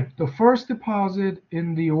 right. The first deposit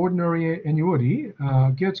in the ordinary annuity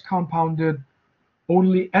gets compounded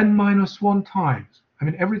only n-1 times. I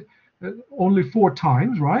mean, only 4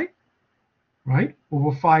 times, right? Right? Over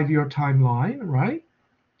a 5-year timeline, right?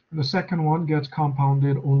 And the second one gets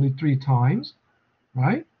compounded only 3 times,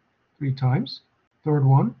 right? 3 times. Third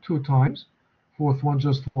one, 2 times. Fourth one,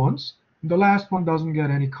 just once. And the last one doesn't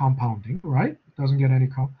get any compounding, right? Doesn't get any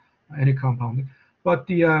compounding. But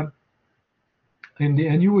in the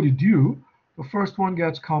annuity due, the first one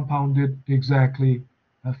gets compounded exactly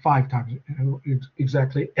 5 times,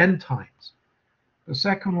 exactly n times. The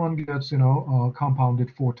second one gets,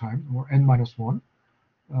 compounded 4 times, or n-1.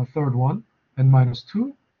 Third one,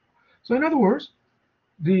 n-2. So in other words,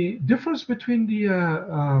 the difference between the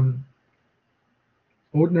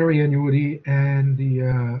ordinary annuity and the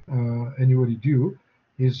annuity due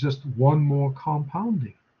is just one more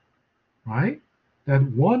compounding, right? That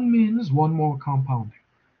one means one more compounding.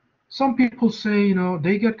 Some people say,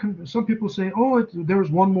 some people say, oh,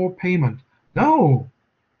 there's one more payment. No,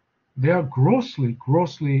 they are grossly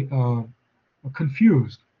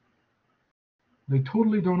confused. They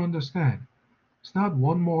totally don't understand. It's not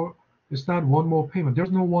one more. It's not one more payment.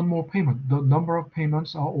 There's no one more payment. The number of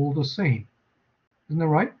payments are all the same. Isn't that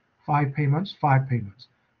right? 5 payments, 5 payments.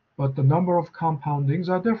 But the number of compoundings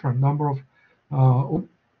are different. Number of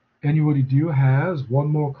annuity due has one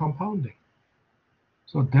more compounding.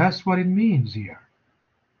 So that's what it means here,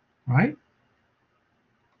 right?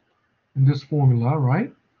 In this formula,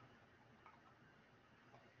 right?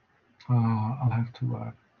 I'll have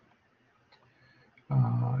to,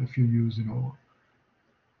 if you use,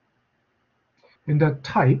 in that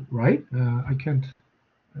type, right? I can't,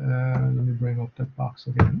 let me bring up that box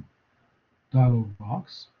again, dialog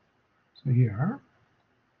box. So here,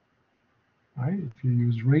 right? If you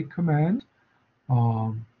use rate command,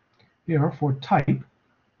 here for type,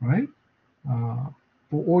 right?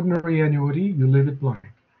 For ordinary annuity, you leave it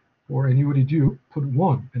blank. For annuity due, put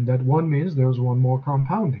 1, and that 1 means there's one more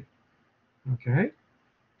compounding. Okay?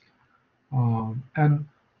 And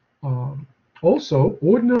also,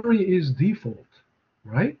 ordinary is default,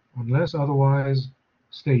 right? Unless otherwise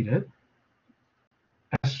stated,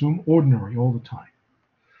 assume ordinary all the time.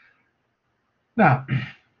 Now,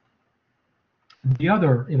 the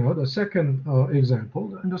other, the second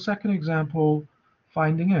example, in the second example,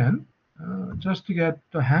 finding n, just to get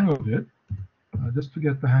the hang of it, just to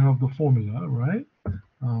get the hang of the formula, right?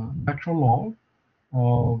 Natural log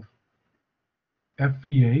of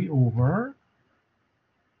FVA over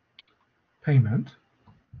payment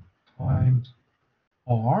times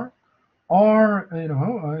R. R,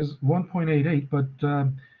 is 1.88, but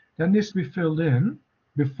that needs to be filled in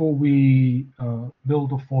before we build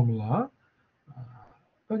the formula.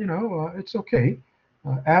 But it's okay.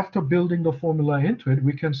 After building the formula into it,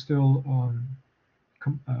 we can still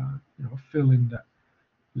fill in that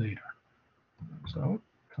later. So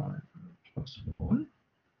time plus 1,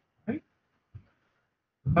 right?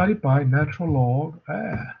 Divided by natural log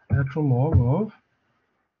of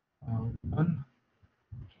 1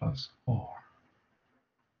 plus R.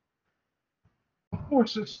 Of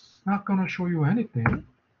course, it's not going to show you anything,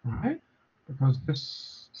 right? Because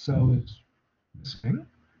this cell is missing.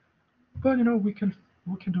 But we can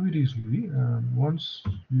do it easily. Once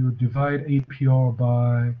you divide APR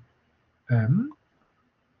by M,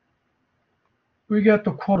 we get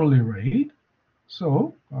the quarterly rate.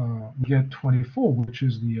 So we get 24, which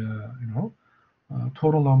is the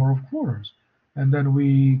total number of quarters, and then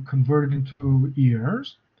we convert it into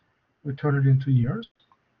years. We turn it into years.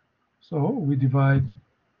 So we divide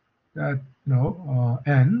that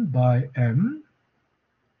n by m,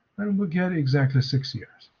 and we get exactly 6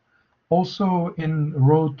 years. Also in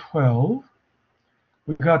row 12,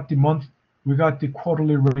 we got the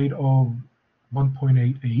quarterly rate of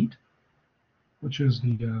 1.88, which is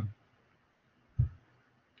the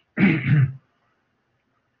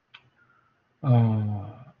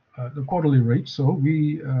the quarterly rate. So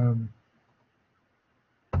we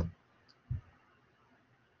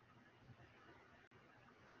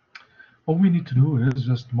all we need to do is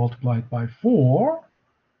just multiply it by 4.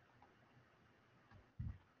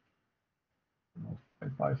 Multiply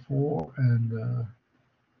it by 4, and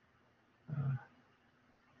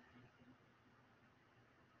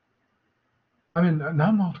I mean,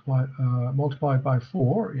 now multiply it by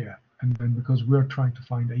 4, yeah, and then because we're trying to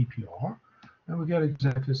find APR, and we get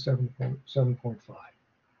exactly 7.5.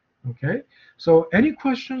 Okay, so any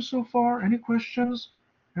questions so far? Any questions?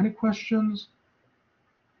 Any questions?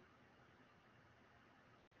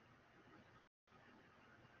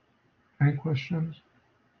 Any questions?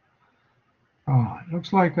 It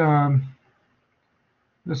looks like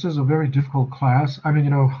this is a very difficult class. I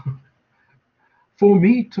mean, for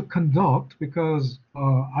me to conduct, because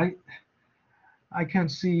I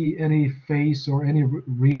can't see any face or any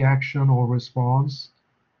reaction or response.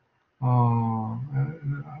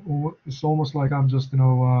 It's almost like I'm just,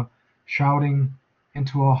 shouting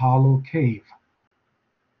into a hollow cave.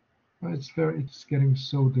 It's getting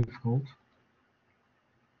so difficult.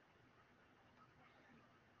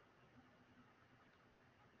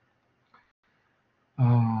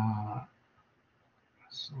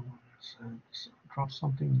 So drop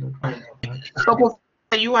something. So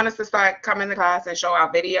you want us to start coming to class and show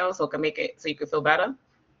our video so can make it so you can feel better?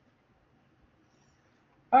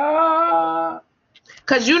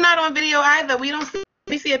 Because you're not on video either.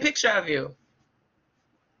 We see a picture of you.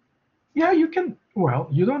 Yeah, you can. Well,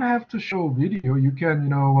 you don't have to show video. You can,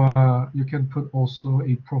 you can put also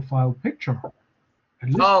a profile picture.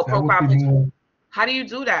 Oh, profile picture. How do you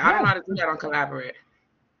do that? Yeah. I don't know how to do that on Collaborate.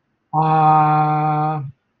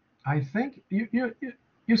 I think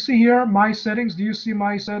you see here my settings. Do you see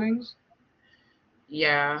my settings?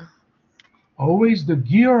 Yeah. Always the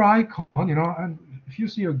gear icon, and if you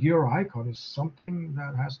see a gear icon, it's something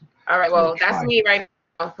that has to. All right, well, that's me right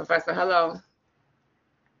now, Professor. Hello.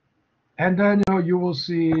 And then you will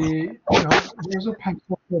see, there's a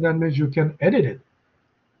password that means you can edit it,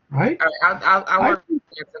 right? All right, I'll work on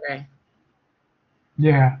it today.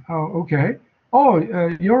 Yeah. Oh, okay. Oh,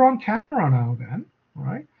 you're on camera now, then,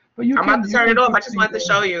 right? But I'm about to turn it off. I just wanted to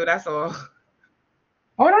show you. That's all.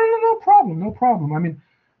 Oh, no problem, no problem. I mean,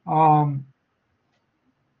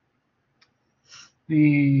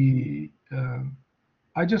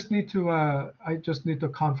 I just need the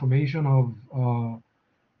confirmation of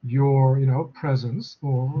your presence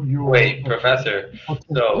or your. Wait, Professor.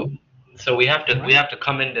 attention. So we have to Right.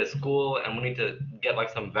 come into school and we need to get like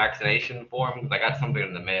some vaccination form. I got something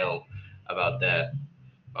in the mail about that,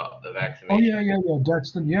 about the Oh vaccination. yeah,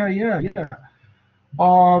 Jackson. Yeah.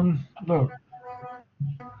 Look,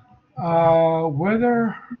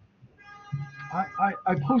 whether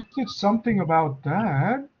I posted something about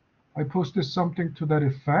that. I posted something to that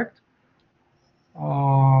effect.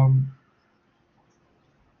 Um,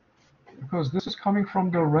 because this is coming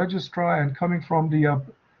from the registrar and coming from the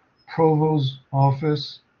provost's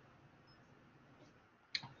office.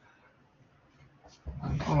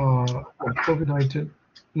 COVID-19.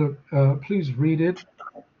 Look, please read it.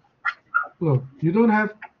 Look, you don't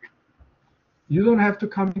have to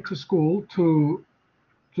come into school to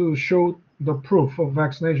show the proof of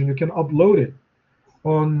vaccination. You can upload it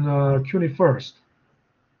on CUNY first.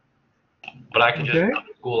 But I could just Okay. come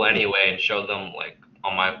to school anyway and show them like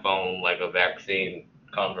on my phone like a vaccine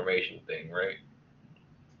confirmation thing, right?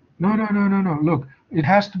 No. Look, it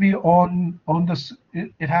has to be on this.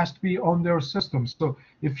 It has to be on their system. So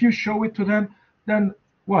if you show it to them, then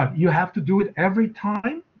what? You have to do it every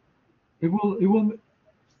time. It will.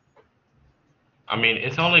 I mean,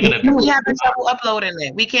 it's only gonna be. We having trouble uploading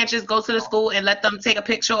it. We can't just go to the school and let them take a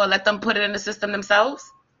picture or let them put it in the system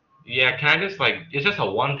themselves. Yeah, can I just like it's just a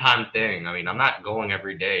one-time thing. I mean, I'm not going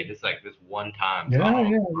every day, just like this one time. So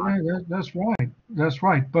Yeah. That's right. That's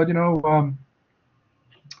right. But it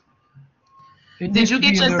Did needs you to be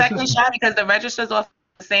get in your their second system. shot? Because the registrar's office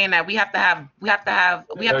is saying that we have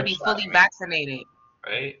to be fully vaccinated.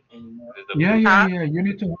 right? Yeah. Huh? You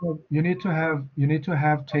need to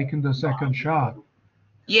have taken the second shot.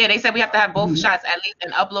 Yeah, they said we have to have both shots at least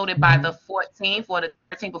and uploaded by the 14th or the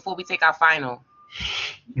 13th before we take our final.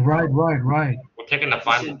 Right. We're taking the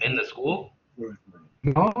final in the school.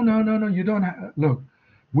 No. You don't look.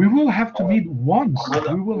 We will have to meet once.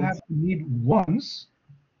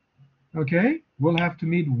 Okay, we'll have to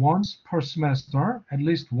meet once per semester, at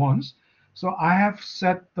least once. So I have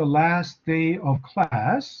set the last day of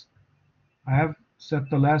class. I have set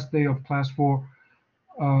the last day of class for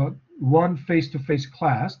one face-to-face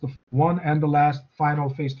class, the one and the last final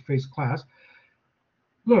face-to-face class.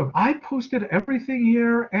 Look, I posted everything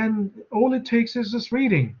here, and all it takes is this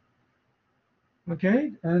reading.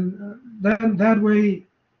 Okay, and then that way.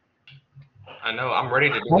 I know I'm ready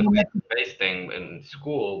to do the face-to-face thing in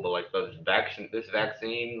school, but like this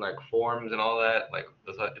vaccine like forms and all that, like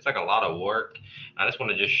it's like a lot of work. I just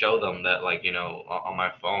want to just show them that like on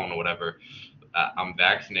my phone or whatever, I'm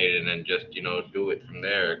vaccinated and just do it from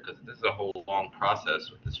there because this is a whole long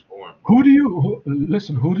process with this form. Who do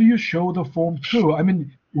you show the form to? I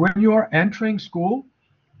mean, when you are entering school,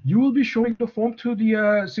 you will be showing the form to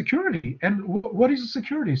the security. And what is the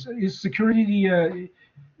security?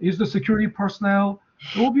 Is the security personnel?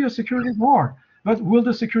 It will be a security guard. But will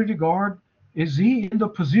the security guard, is he in the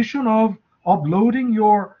position of uploading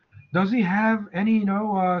your? Does he have any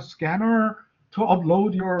scanner to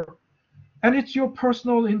upload your? And it's your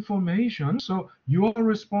personal information, so you're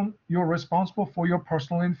responsible for your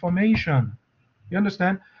personal information. You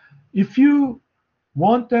understand? If you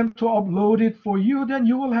want them to upload it for you, then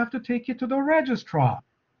you will have to take it to the registrar.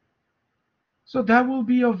 So that will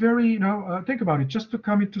be a very, think about it, just to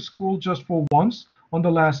come into school just for once on the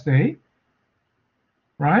last day,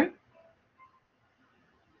 right?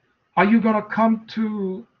 Are you going to come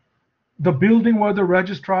to the building where the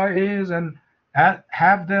registrar is and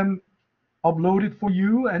have them upload it for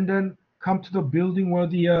you and then come to the building where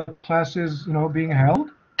the class is, being held?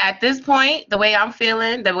 At this point, the way I'm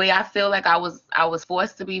feeling, the way I feel like I was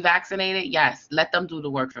forced to be vaccinated, yes, let them do the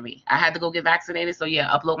work for me. I had to go get vaccinated, so yeah,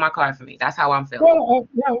 upload my card for me. That's how I'm feeling.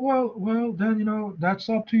 Well, then that's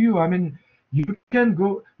up to you. I mean, you can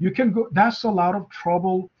go. That's a lot of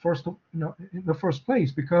trouble in the first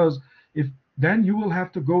place, because if then you will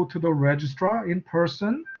have to go to the registrar in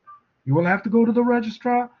person. You will have to go to the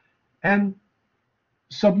registrar and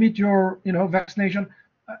submit your vaccination,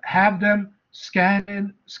 have them scan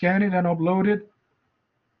it and upload it,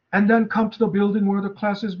 and then come to the building where the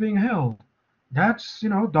class is being held. That's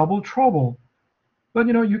double trouble. But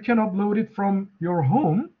you can upload it from your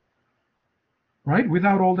home, right,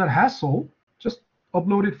 without all that hassle. Just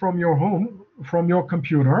upload it from your home, from your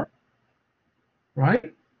computer,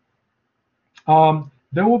 right?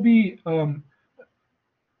 There will be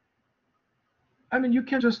I mean, you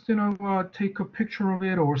can just take a picture of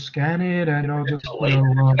it or scan it, and Is it just too late to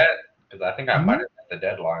do that? Because I think I might have met the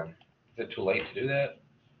deadline. Is it too late to do that?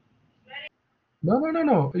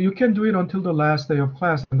 No. You can do it until the last day of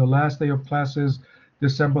class, and the last day of class is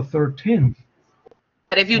December 13th.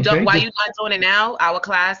 But if you don't, Okay. why you not doing it now? Our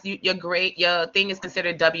class, your grade, your thing is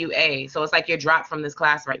considered WA, so it's like you're dropped from this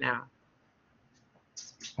class right now.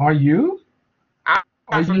 Are you? I'm Are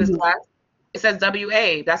dropped from this you? class. It says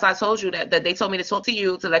WA. That's why I told you that they told me to talk to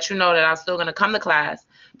you to let you know that I'm still gonna come to class,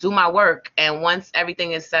 do my work, and once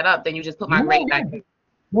everything is set up, then you just put my grade back.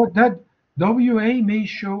 Well, that WA may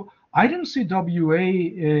show. I didn't see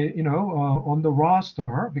WA, on the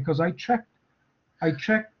roster because I checked. I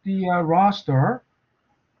checked the roster,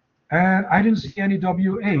 and I didn't see any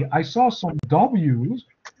WA. I saw some W's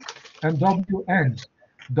and WNs.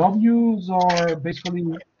 W's are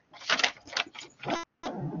basically.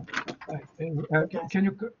 Can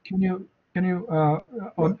you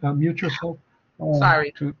mute yourself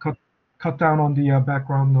Sorry. to cut down on the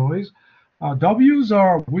background noise? W's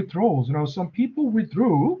are withdrawals. Some people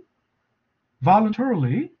withdrew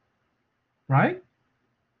voluntarily, right?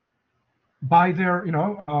 By their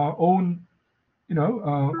own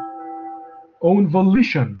own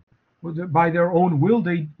volition, by their own will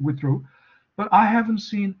they withdrew. But I haven't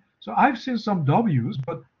seen. So I've seen some W's,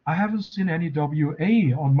 but I haven't seen any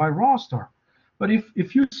WA on my roster. But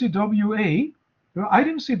if you see WA, I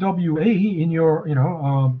didn't see WA in your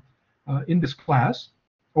in this class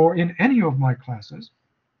or in any of my classes.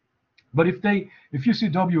 But if you see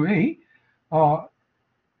WA,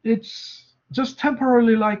 it's just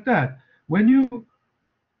temporarily like that. When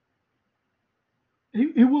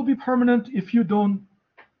it will be permanent if you don't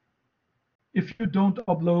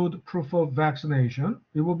upload proof of vaccination.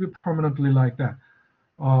 It will be permanently like that.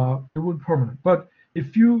 It will be permanent. But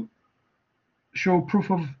if you show proof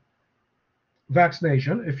of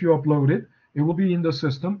vaccination, if you upload it, it will be in the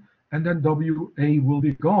system, and then WA will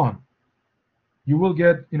be gone. You will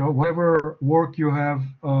get whatever work you have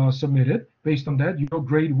submitted. Based on that, your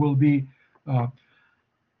grade will be.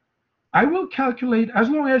 I will calculate as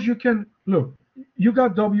long as you can look. You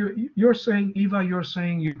got You're saying, Eva, you're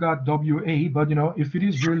saying you got WA, but if it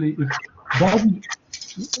is really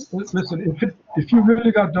listen, if you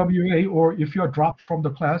really got WA, or if you're dropped from the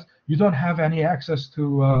class, you don't have any access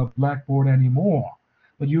to Blackboard anymore.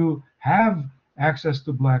 But you have access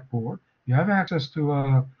to Blackboard. You have access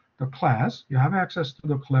to the class. You have access to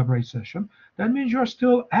the Collaborate session. That means you're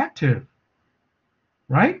still active,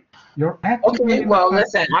 right? You're active. Okay. Well,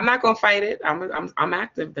 listen, I'm not gonna fight it. I'm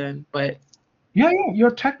active then, but. Yeah.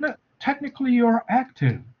 You're technically you're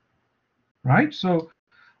active, right? So,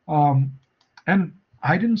 and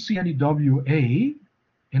I didn't see any WA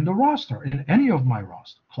in the roster, in any of my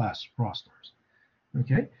class rosters.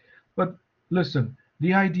 Okay, but listen,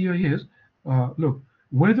 the idea is, look,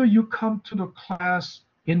 whether you come to the class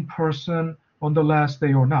in person on the last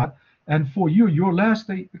day or not, and for you, your last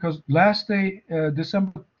day, because last day,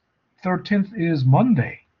 December 13th is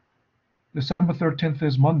Monday. December 13th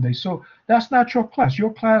is Monday. So that's not your class.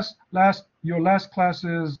 Your last class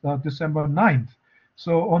is December 9th.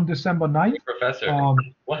 So on December 9th. Hey, Professor,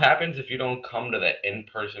 what happens if you don't come to the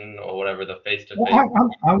in-person or whatever, the face-to-face?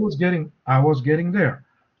 I was getting there.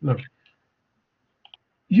 Look,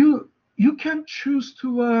 you can choose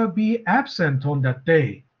to be absent on that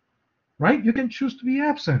day, right? You can choose to be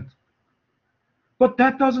absent, but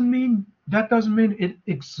that doesn't mean it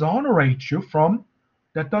exonerates you from.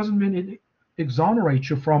 That doesn't mean it exonerates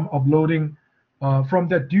you from uploading, from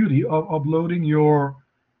that duty of uploading your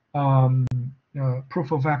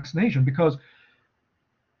proof of vaccination, because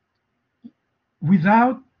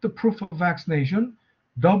without the proof of vaccination,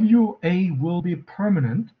 WA will be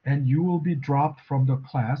permanent, and you will be dropped from the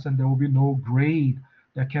class, and there will be no grade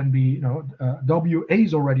that can be, WA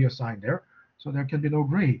is already assigned there, so there can be no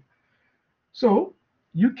grade. So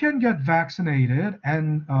you can get vaccinated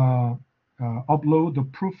and upload the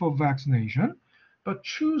proof of vaccination, but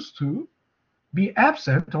choose to be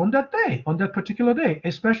absent on that day, on that particular day,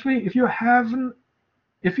 especially if you have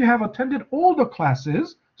attended all the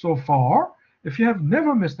classes so far. If you have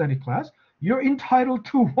never missed any class, you're entitled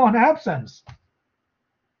to one absence,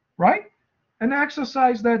 right? And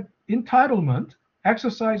exercise that entitlement,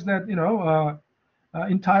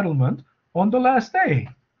 entitlement on the last day.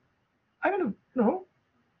 I mean,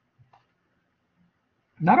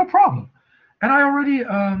 not a problem. And I already,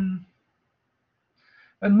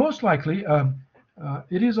 and most likely,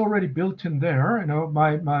 it is already built in there.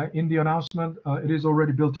 In the announcement, it is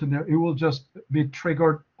already built in there. It will just be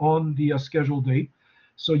triggered on the scheduled date.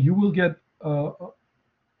 So you will get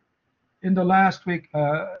in the last week,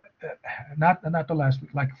 not the last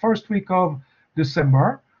week, like first week of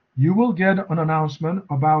December, you will get an announcement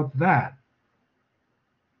about that,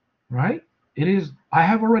 right? It is, I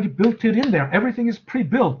have already built it in there. Everything is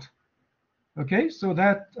pre-built. Okay, so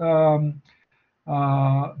that the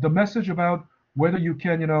message about whether you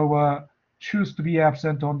can, choose to be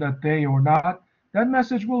absent on that day or not, that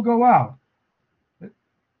message will go out.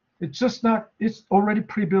 It's just not, it's already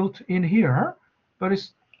pre-built in here, but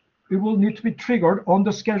it will need to be triggered on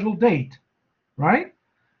the scheduled date, right?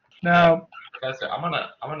 Now, Professor, I'm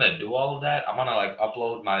gonna do all of that. I'm gonna like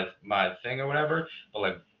upload my thing or whatever. But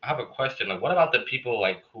like, I have a question. Like, what about the people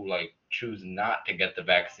like who like choose not to get the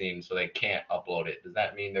vaccine so they can't upload it? Does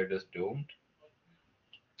that mean they're just doomed?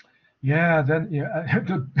 yeah, then yeah,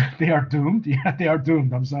 they are doomed. Yeah, they are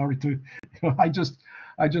doomed. I'm sorry to, I just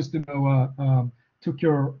took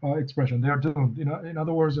your expression. They are doomed. In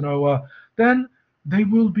other words, then they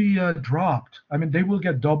will be dropped. I mean, they will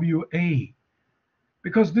get WA,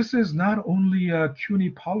 because this is not only a CUNY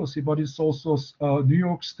policy, but it's also New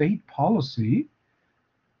York State policy,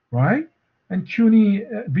 right? And CUNY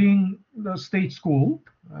being the state school,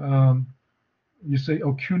 you say,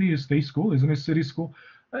 oh, CUNY is state school, isn't it city school?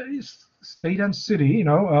 It's state and city,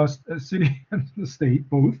 city and the state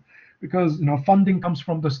both, because funding comes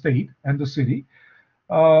from the state and the city.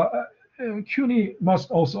 CUNY must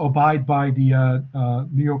also abide by the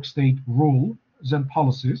New York State rules and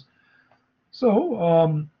policies.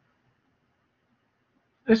 So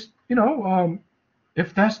it's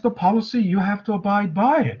if that's the policy, you have to abide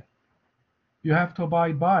by it. You have to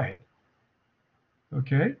abide by it.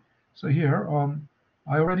 Okay. So here,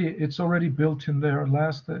 it's already built in there.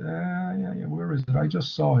 Last, where is it? I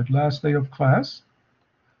just saw it. Last day of class.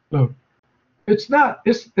 Look, it's not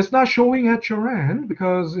showing at your end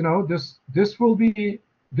because this will be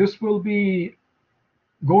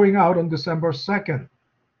going out on December 2nd.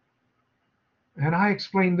 And I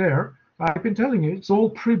explained there. I've been telling you, it's all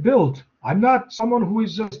pre-built. I'm not someone who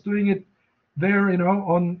is just doing it there,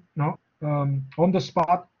 on the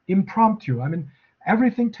spot, impromptu. I mean,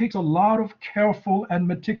 everything takes a lot of careful and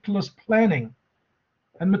meticulous planning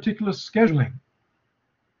and meticulous scheduling.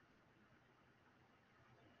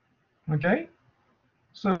 Okay,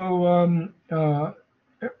 so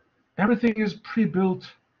everything is pre-built.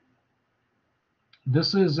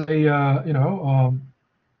 This is a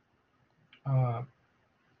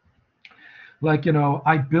like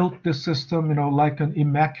I built this system like an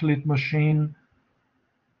immaculate machine.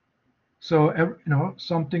 So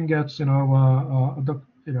something gets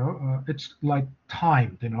it's like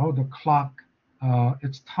timed, the clock,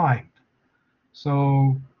 it's timed,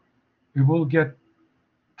 so it will get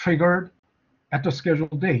triggered at the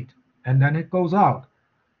scheduled date and then it goes out.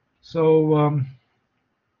 So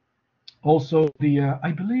also the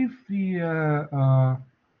I believe the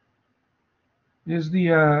is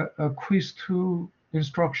the quiz 2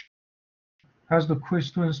 instruction, has the quiz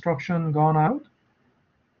 2 instruction gone out?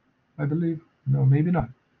 I believe, no, maybe not.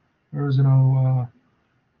 There is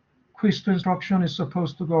quiz 2 instruction is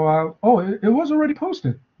supposed to go out. Oh, it was already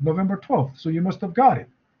posted November 12th, so you must have got it,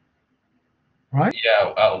 right? Yeah.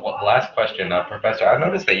 Last question, Professor. I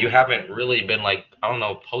noticed that you haven't really been like, I don't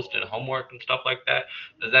know, posting homework and stuff like that.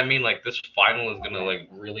 Does that mean like this final is gonna like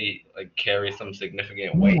really like carry some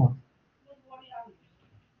significant weight?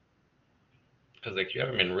 Because like you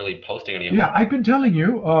haven't been really posting any. Yeah, I've been telling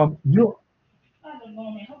you.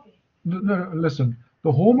 Listen.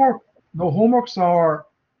 The homeworks are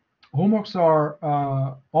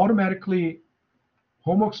automatically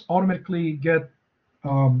get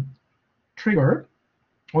triggered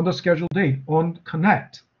on the scheduled date on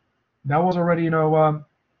Connect. That was already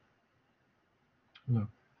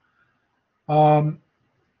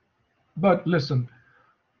but listen.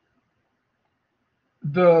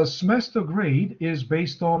 The semester grade is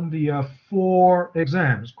based on the 4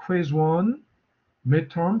 exams: quiz 1,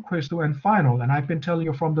 midterm, quiz 2, and final. And I've been telling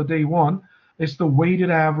you from the day one, it's the weighted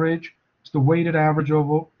average. It's the weighted average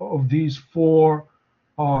of these 4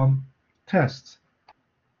 tests.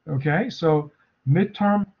 Okay, so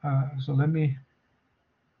midterm. So let me.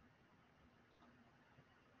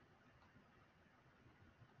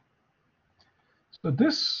 So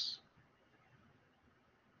this.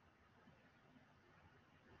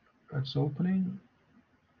 It's opening.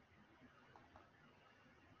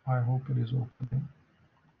 I hope it is opening.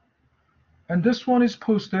 And this one is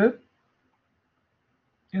posted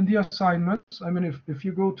in the assignments. I mean, if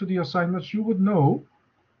you go to the assignments, you would know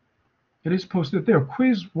it is posted there.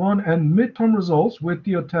 Quiz 1 and midterm results with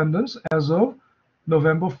the attendance as of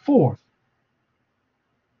November 4th.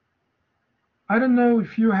 I don't know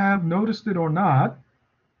if you have noticed it or not,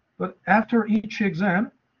 but after each exam,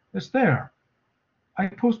 It's there. I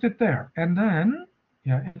post it there, and then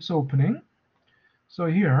yeah, it's opening. So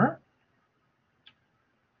here,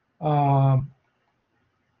 and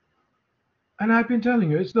I've been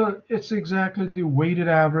telling you, it's exactly the weighted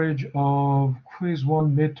average of quiz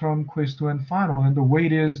 1, midterm, quiz 2, and final. And the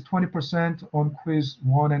weight is 20% on quiz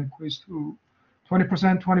 1 and quiz 2,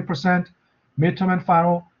 20%, 20%, midterm and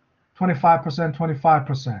final, 25%,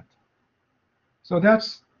 25%. So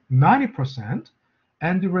that's 90%,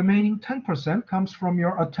 and the remaining 10% comes from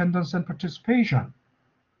your attendance and participation.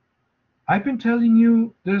 I've been telling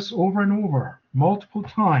you this over and over, multiple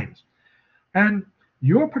times. And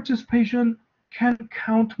your participation can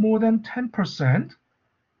count more than 10%,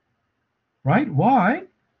 right? Why?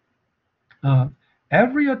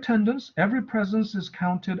 Every attendance, every presence is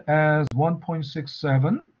counted as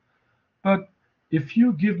 1.67. But if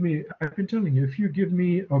you give me, I've been telling you, if you give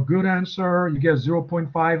me a good answer, you get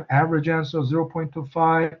 0.5, average answer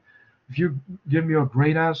 0.25. If you give me a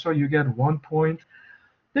great answer, you get 1 point.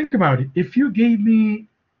 Think about it. If you gave me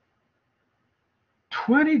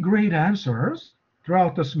 20 great answers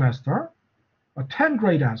throughout the semester, 10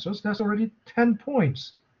 great answers, that's already 10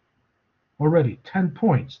 points. Already 10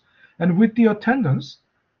 points. And with the attendance,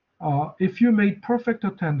 if you made perfect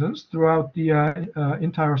attendance throughout the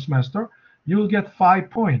entire semester, you'll get 5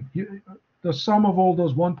 points. The sum of all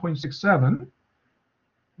those 1.67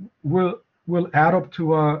 will add up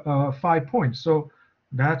to 5 points. So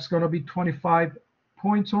that's going to be 25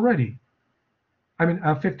 points already. I mean,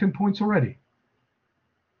 15 points already.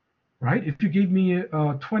 Right? If you give me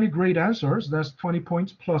 20 great answers, that's 20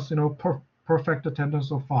 points plus, perfect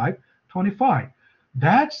attendance of 5, 25.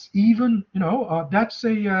 That's even, that's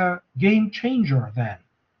a game changer then.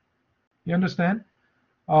 You understand?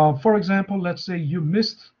 For example, let's say you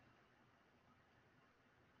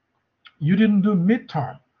didn't do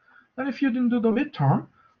midterm. And if you didn't do the midterm,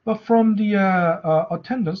 but from the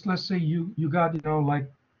attendance, let's say you got, like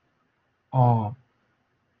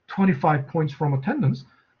 25 points from attendance,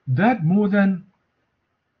 that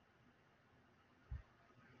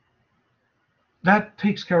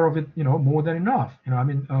takes care of it, more than enough.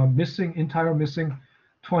 Missing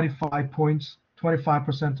 25 points,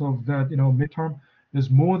 25% of that, midterm is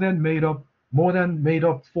more than made up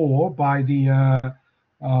for by the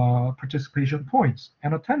participation points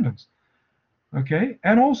and attendance. Okay,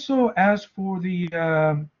 and also as for the,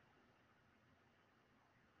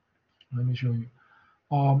 let me show you.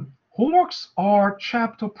 Homeworks are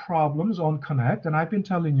chapter problems on Connect, and I've been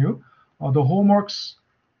telling you the homeworks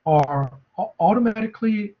are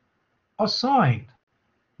automatically assigned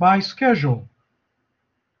by schedule.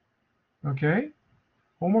 Okay,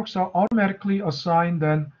 homeworks are automatically assigned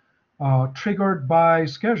and triggered by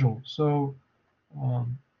schedule. So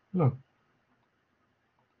look.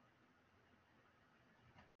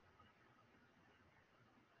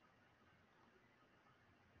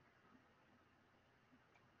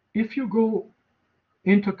 If you go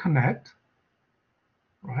into Connect,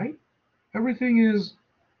 right, everything is,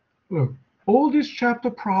 look, all these chapter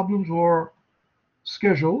problems were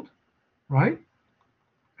scheduled, right?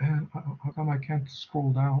 And how come I can't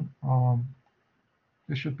scroll down?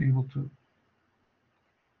 They should be able to.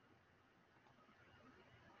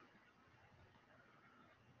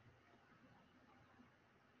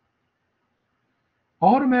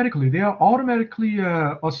 They are automatically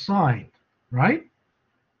assigned, right?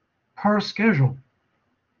 Per schedule.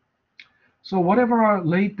 So whatever are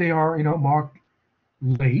late, they are, marked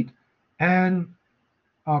late. And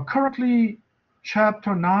currently,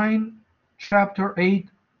 Chapter 9, Chapter 8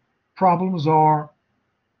 problems are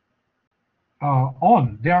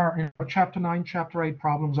on. They are, Chapter 9, Chapter 8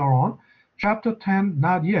 problems are on. Chapter 10,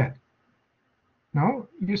 not yet. No,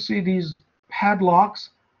 you see these padlocks.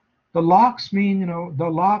 The locks mean, the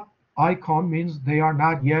lock icon means they are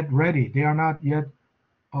not yet ready. They are not yet.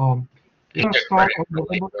 You get credit for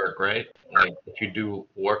late work, right? Like if you do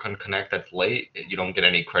work on Connect that's late, you don't get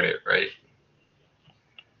any credit, right?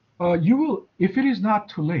 You will, if it is not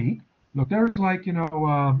too late. Look, there's like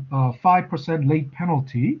 5% late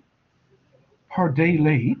penalty per day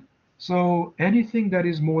late. So anything that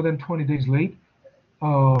is more than 20 days late,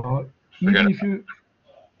 even if you,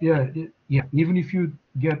 even if you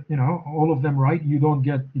get all of them right, you don't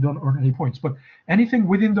earn any points. But anything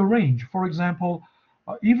within the range, for example.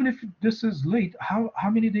 Even if this is late, how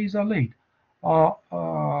many days are late?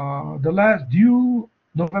 The last due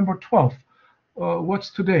November 12th. What's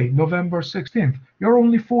today? November 16th. You're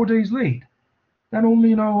only 4 days late. Then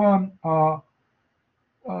only 2%.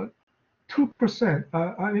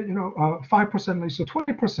 5% late. So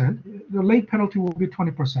 20%. The late penalty will be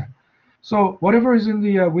 20%. So whatever is in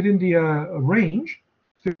the within the range,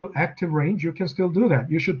 still active range, you can still do that.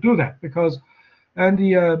 You should do that because, and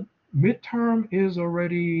the midterm is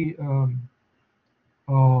already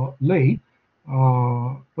late,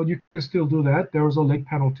 but you can still do that. There was a late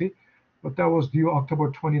penalty, but that was due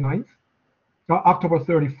October 29th, October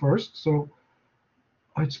 31st. So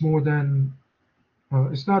it's more than,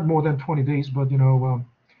 it's not more than 20 days, but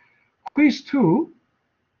quiz 2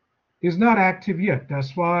 is not active yet.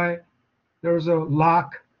 That's why there's a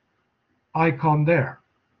lock icon there,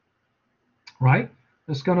 right?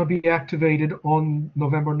 It's going to be activated on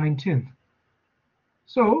November 19th.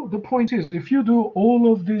 So the point is, if you do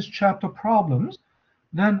all of these chapter problems,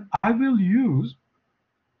 then I will use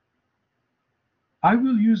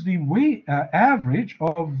the average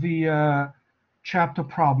of the chapter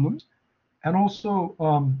problems, and also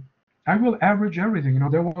I will average everything.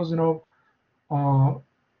 There was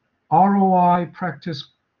ROI practice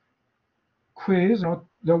quiz.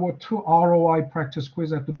 There were 2 ROI practice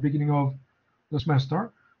quiz at the beginning of the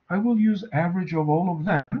semester. I will use average of all of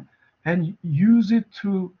them and use it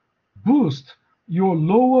to boost your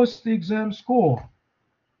lowest exam score.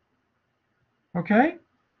 Okay?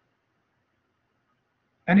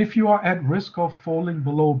 And if you are at risk of falling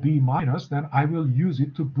below B minus, then I will use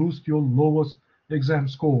it to boost your lowest exam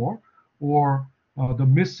score, or the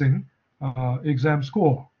missing exam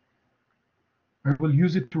score. I will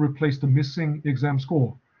use it to replace the missing exam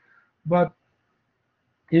score. But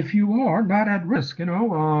if you are not at risk, it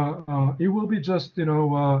will be just,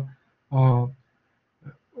 doing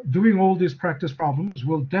all these practice problems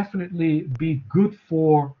will definitely be good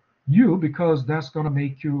for you, because that's going to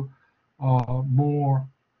make you more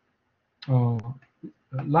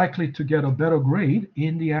likely to get a better grade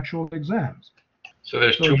in the actual exams. So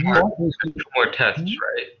there's two more tests,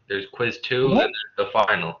 right? There's quiz 2 and there's the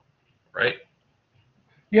final, right?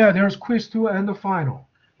 Yeah, there's quiz 2 and the final.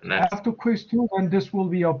 And after quiz 2, and this will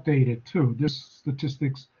be updated too. This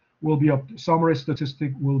statistics will be summary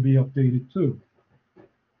statistic will be updated too.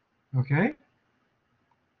 Okay.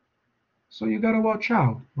 So you got to watch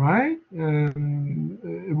out, right?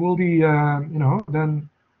 It will be, then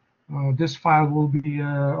this file will be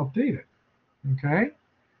updated. Okay.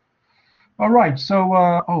 All right. So,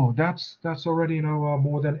 oh, that's already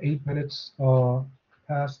more than 8 minutes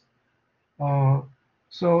past.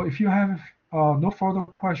 So if you have no further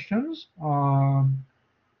questions,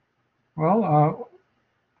 well,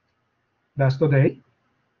 that's the day.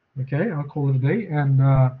 Okay, I'll call it a day, and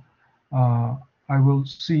I will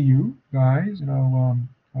see you guys,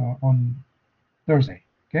 on Thursday.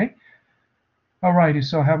 Okay. All righty.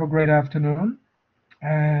 So have a great afternoon,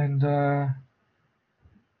 and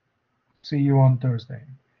see you on Thursday.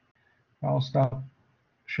 I'll stop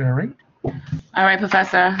sharing. All right,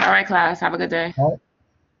 Professor. All right, class. Have a good day.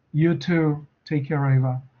 You too. Take care,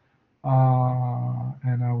 Ava.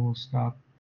 And I will stop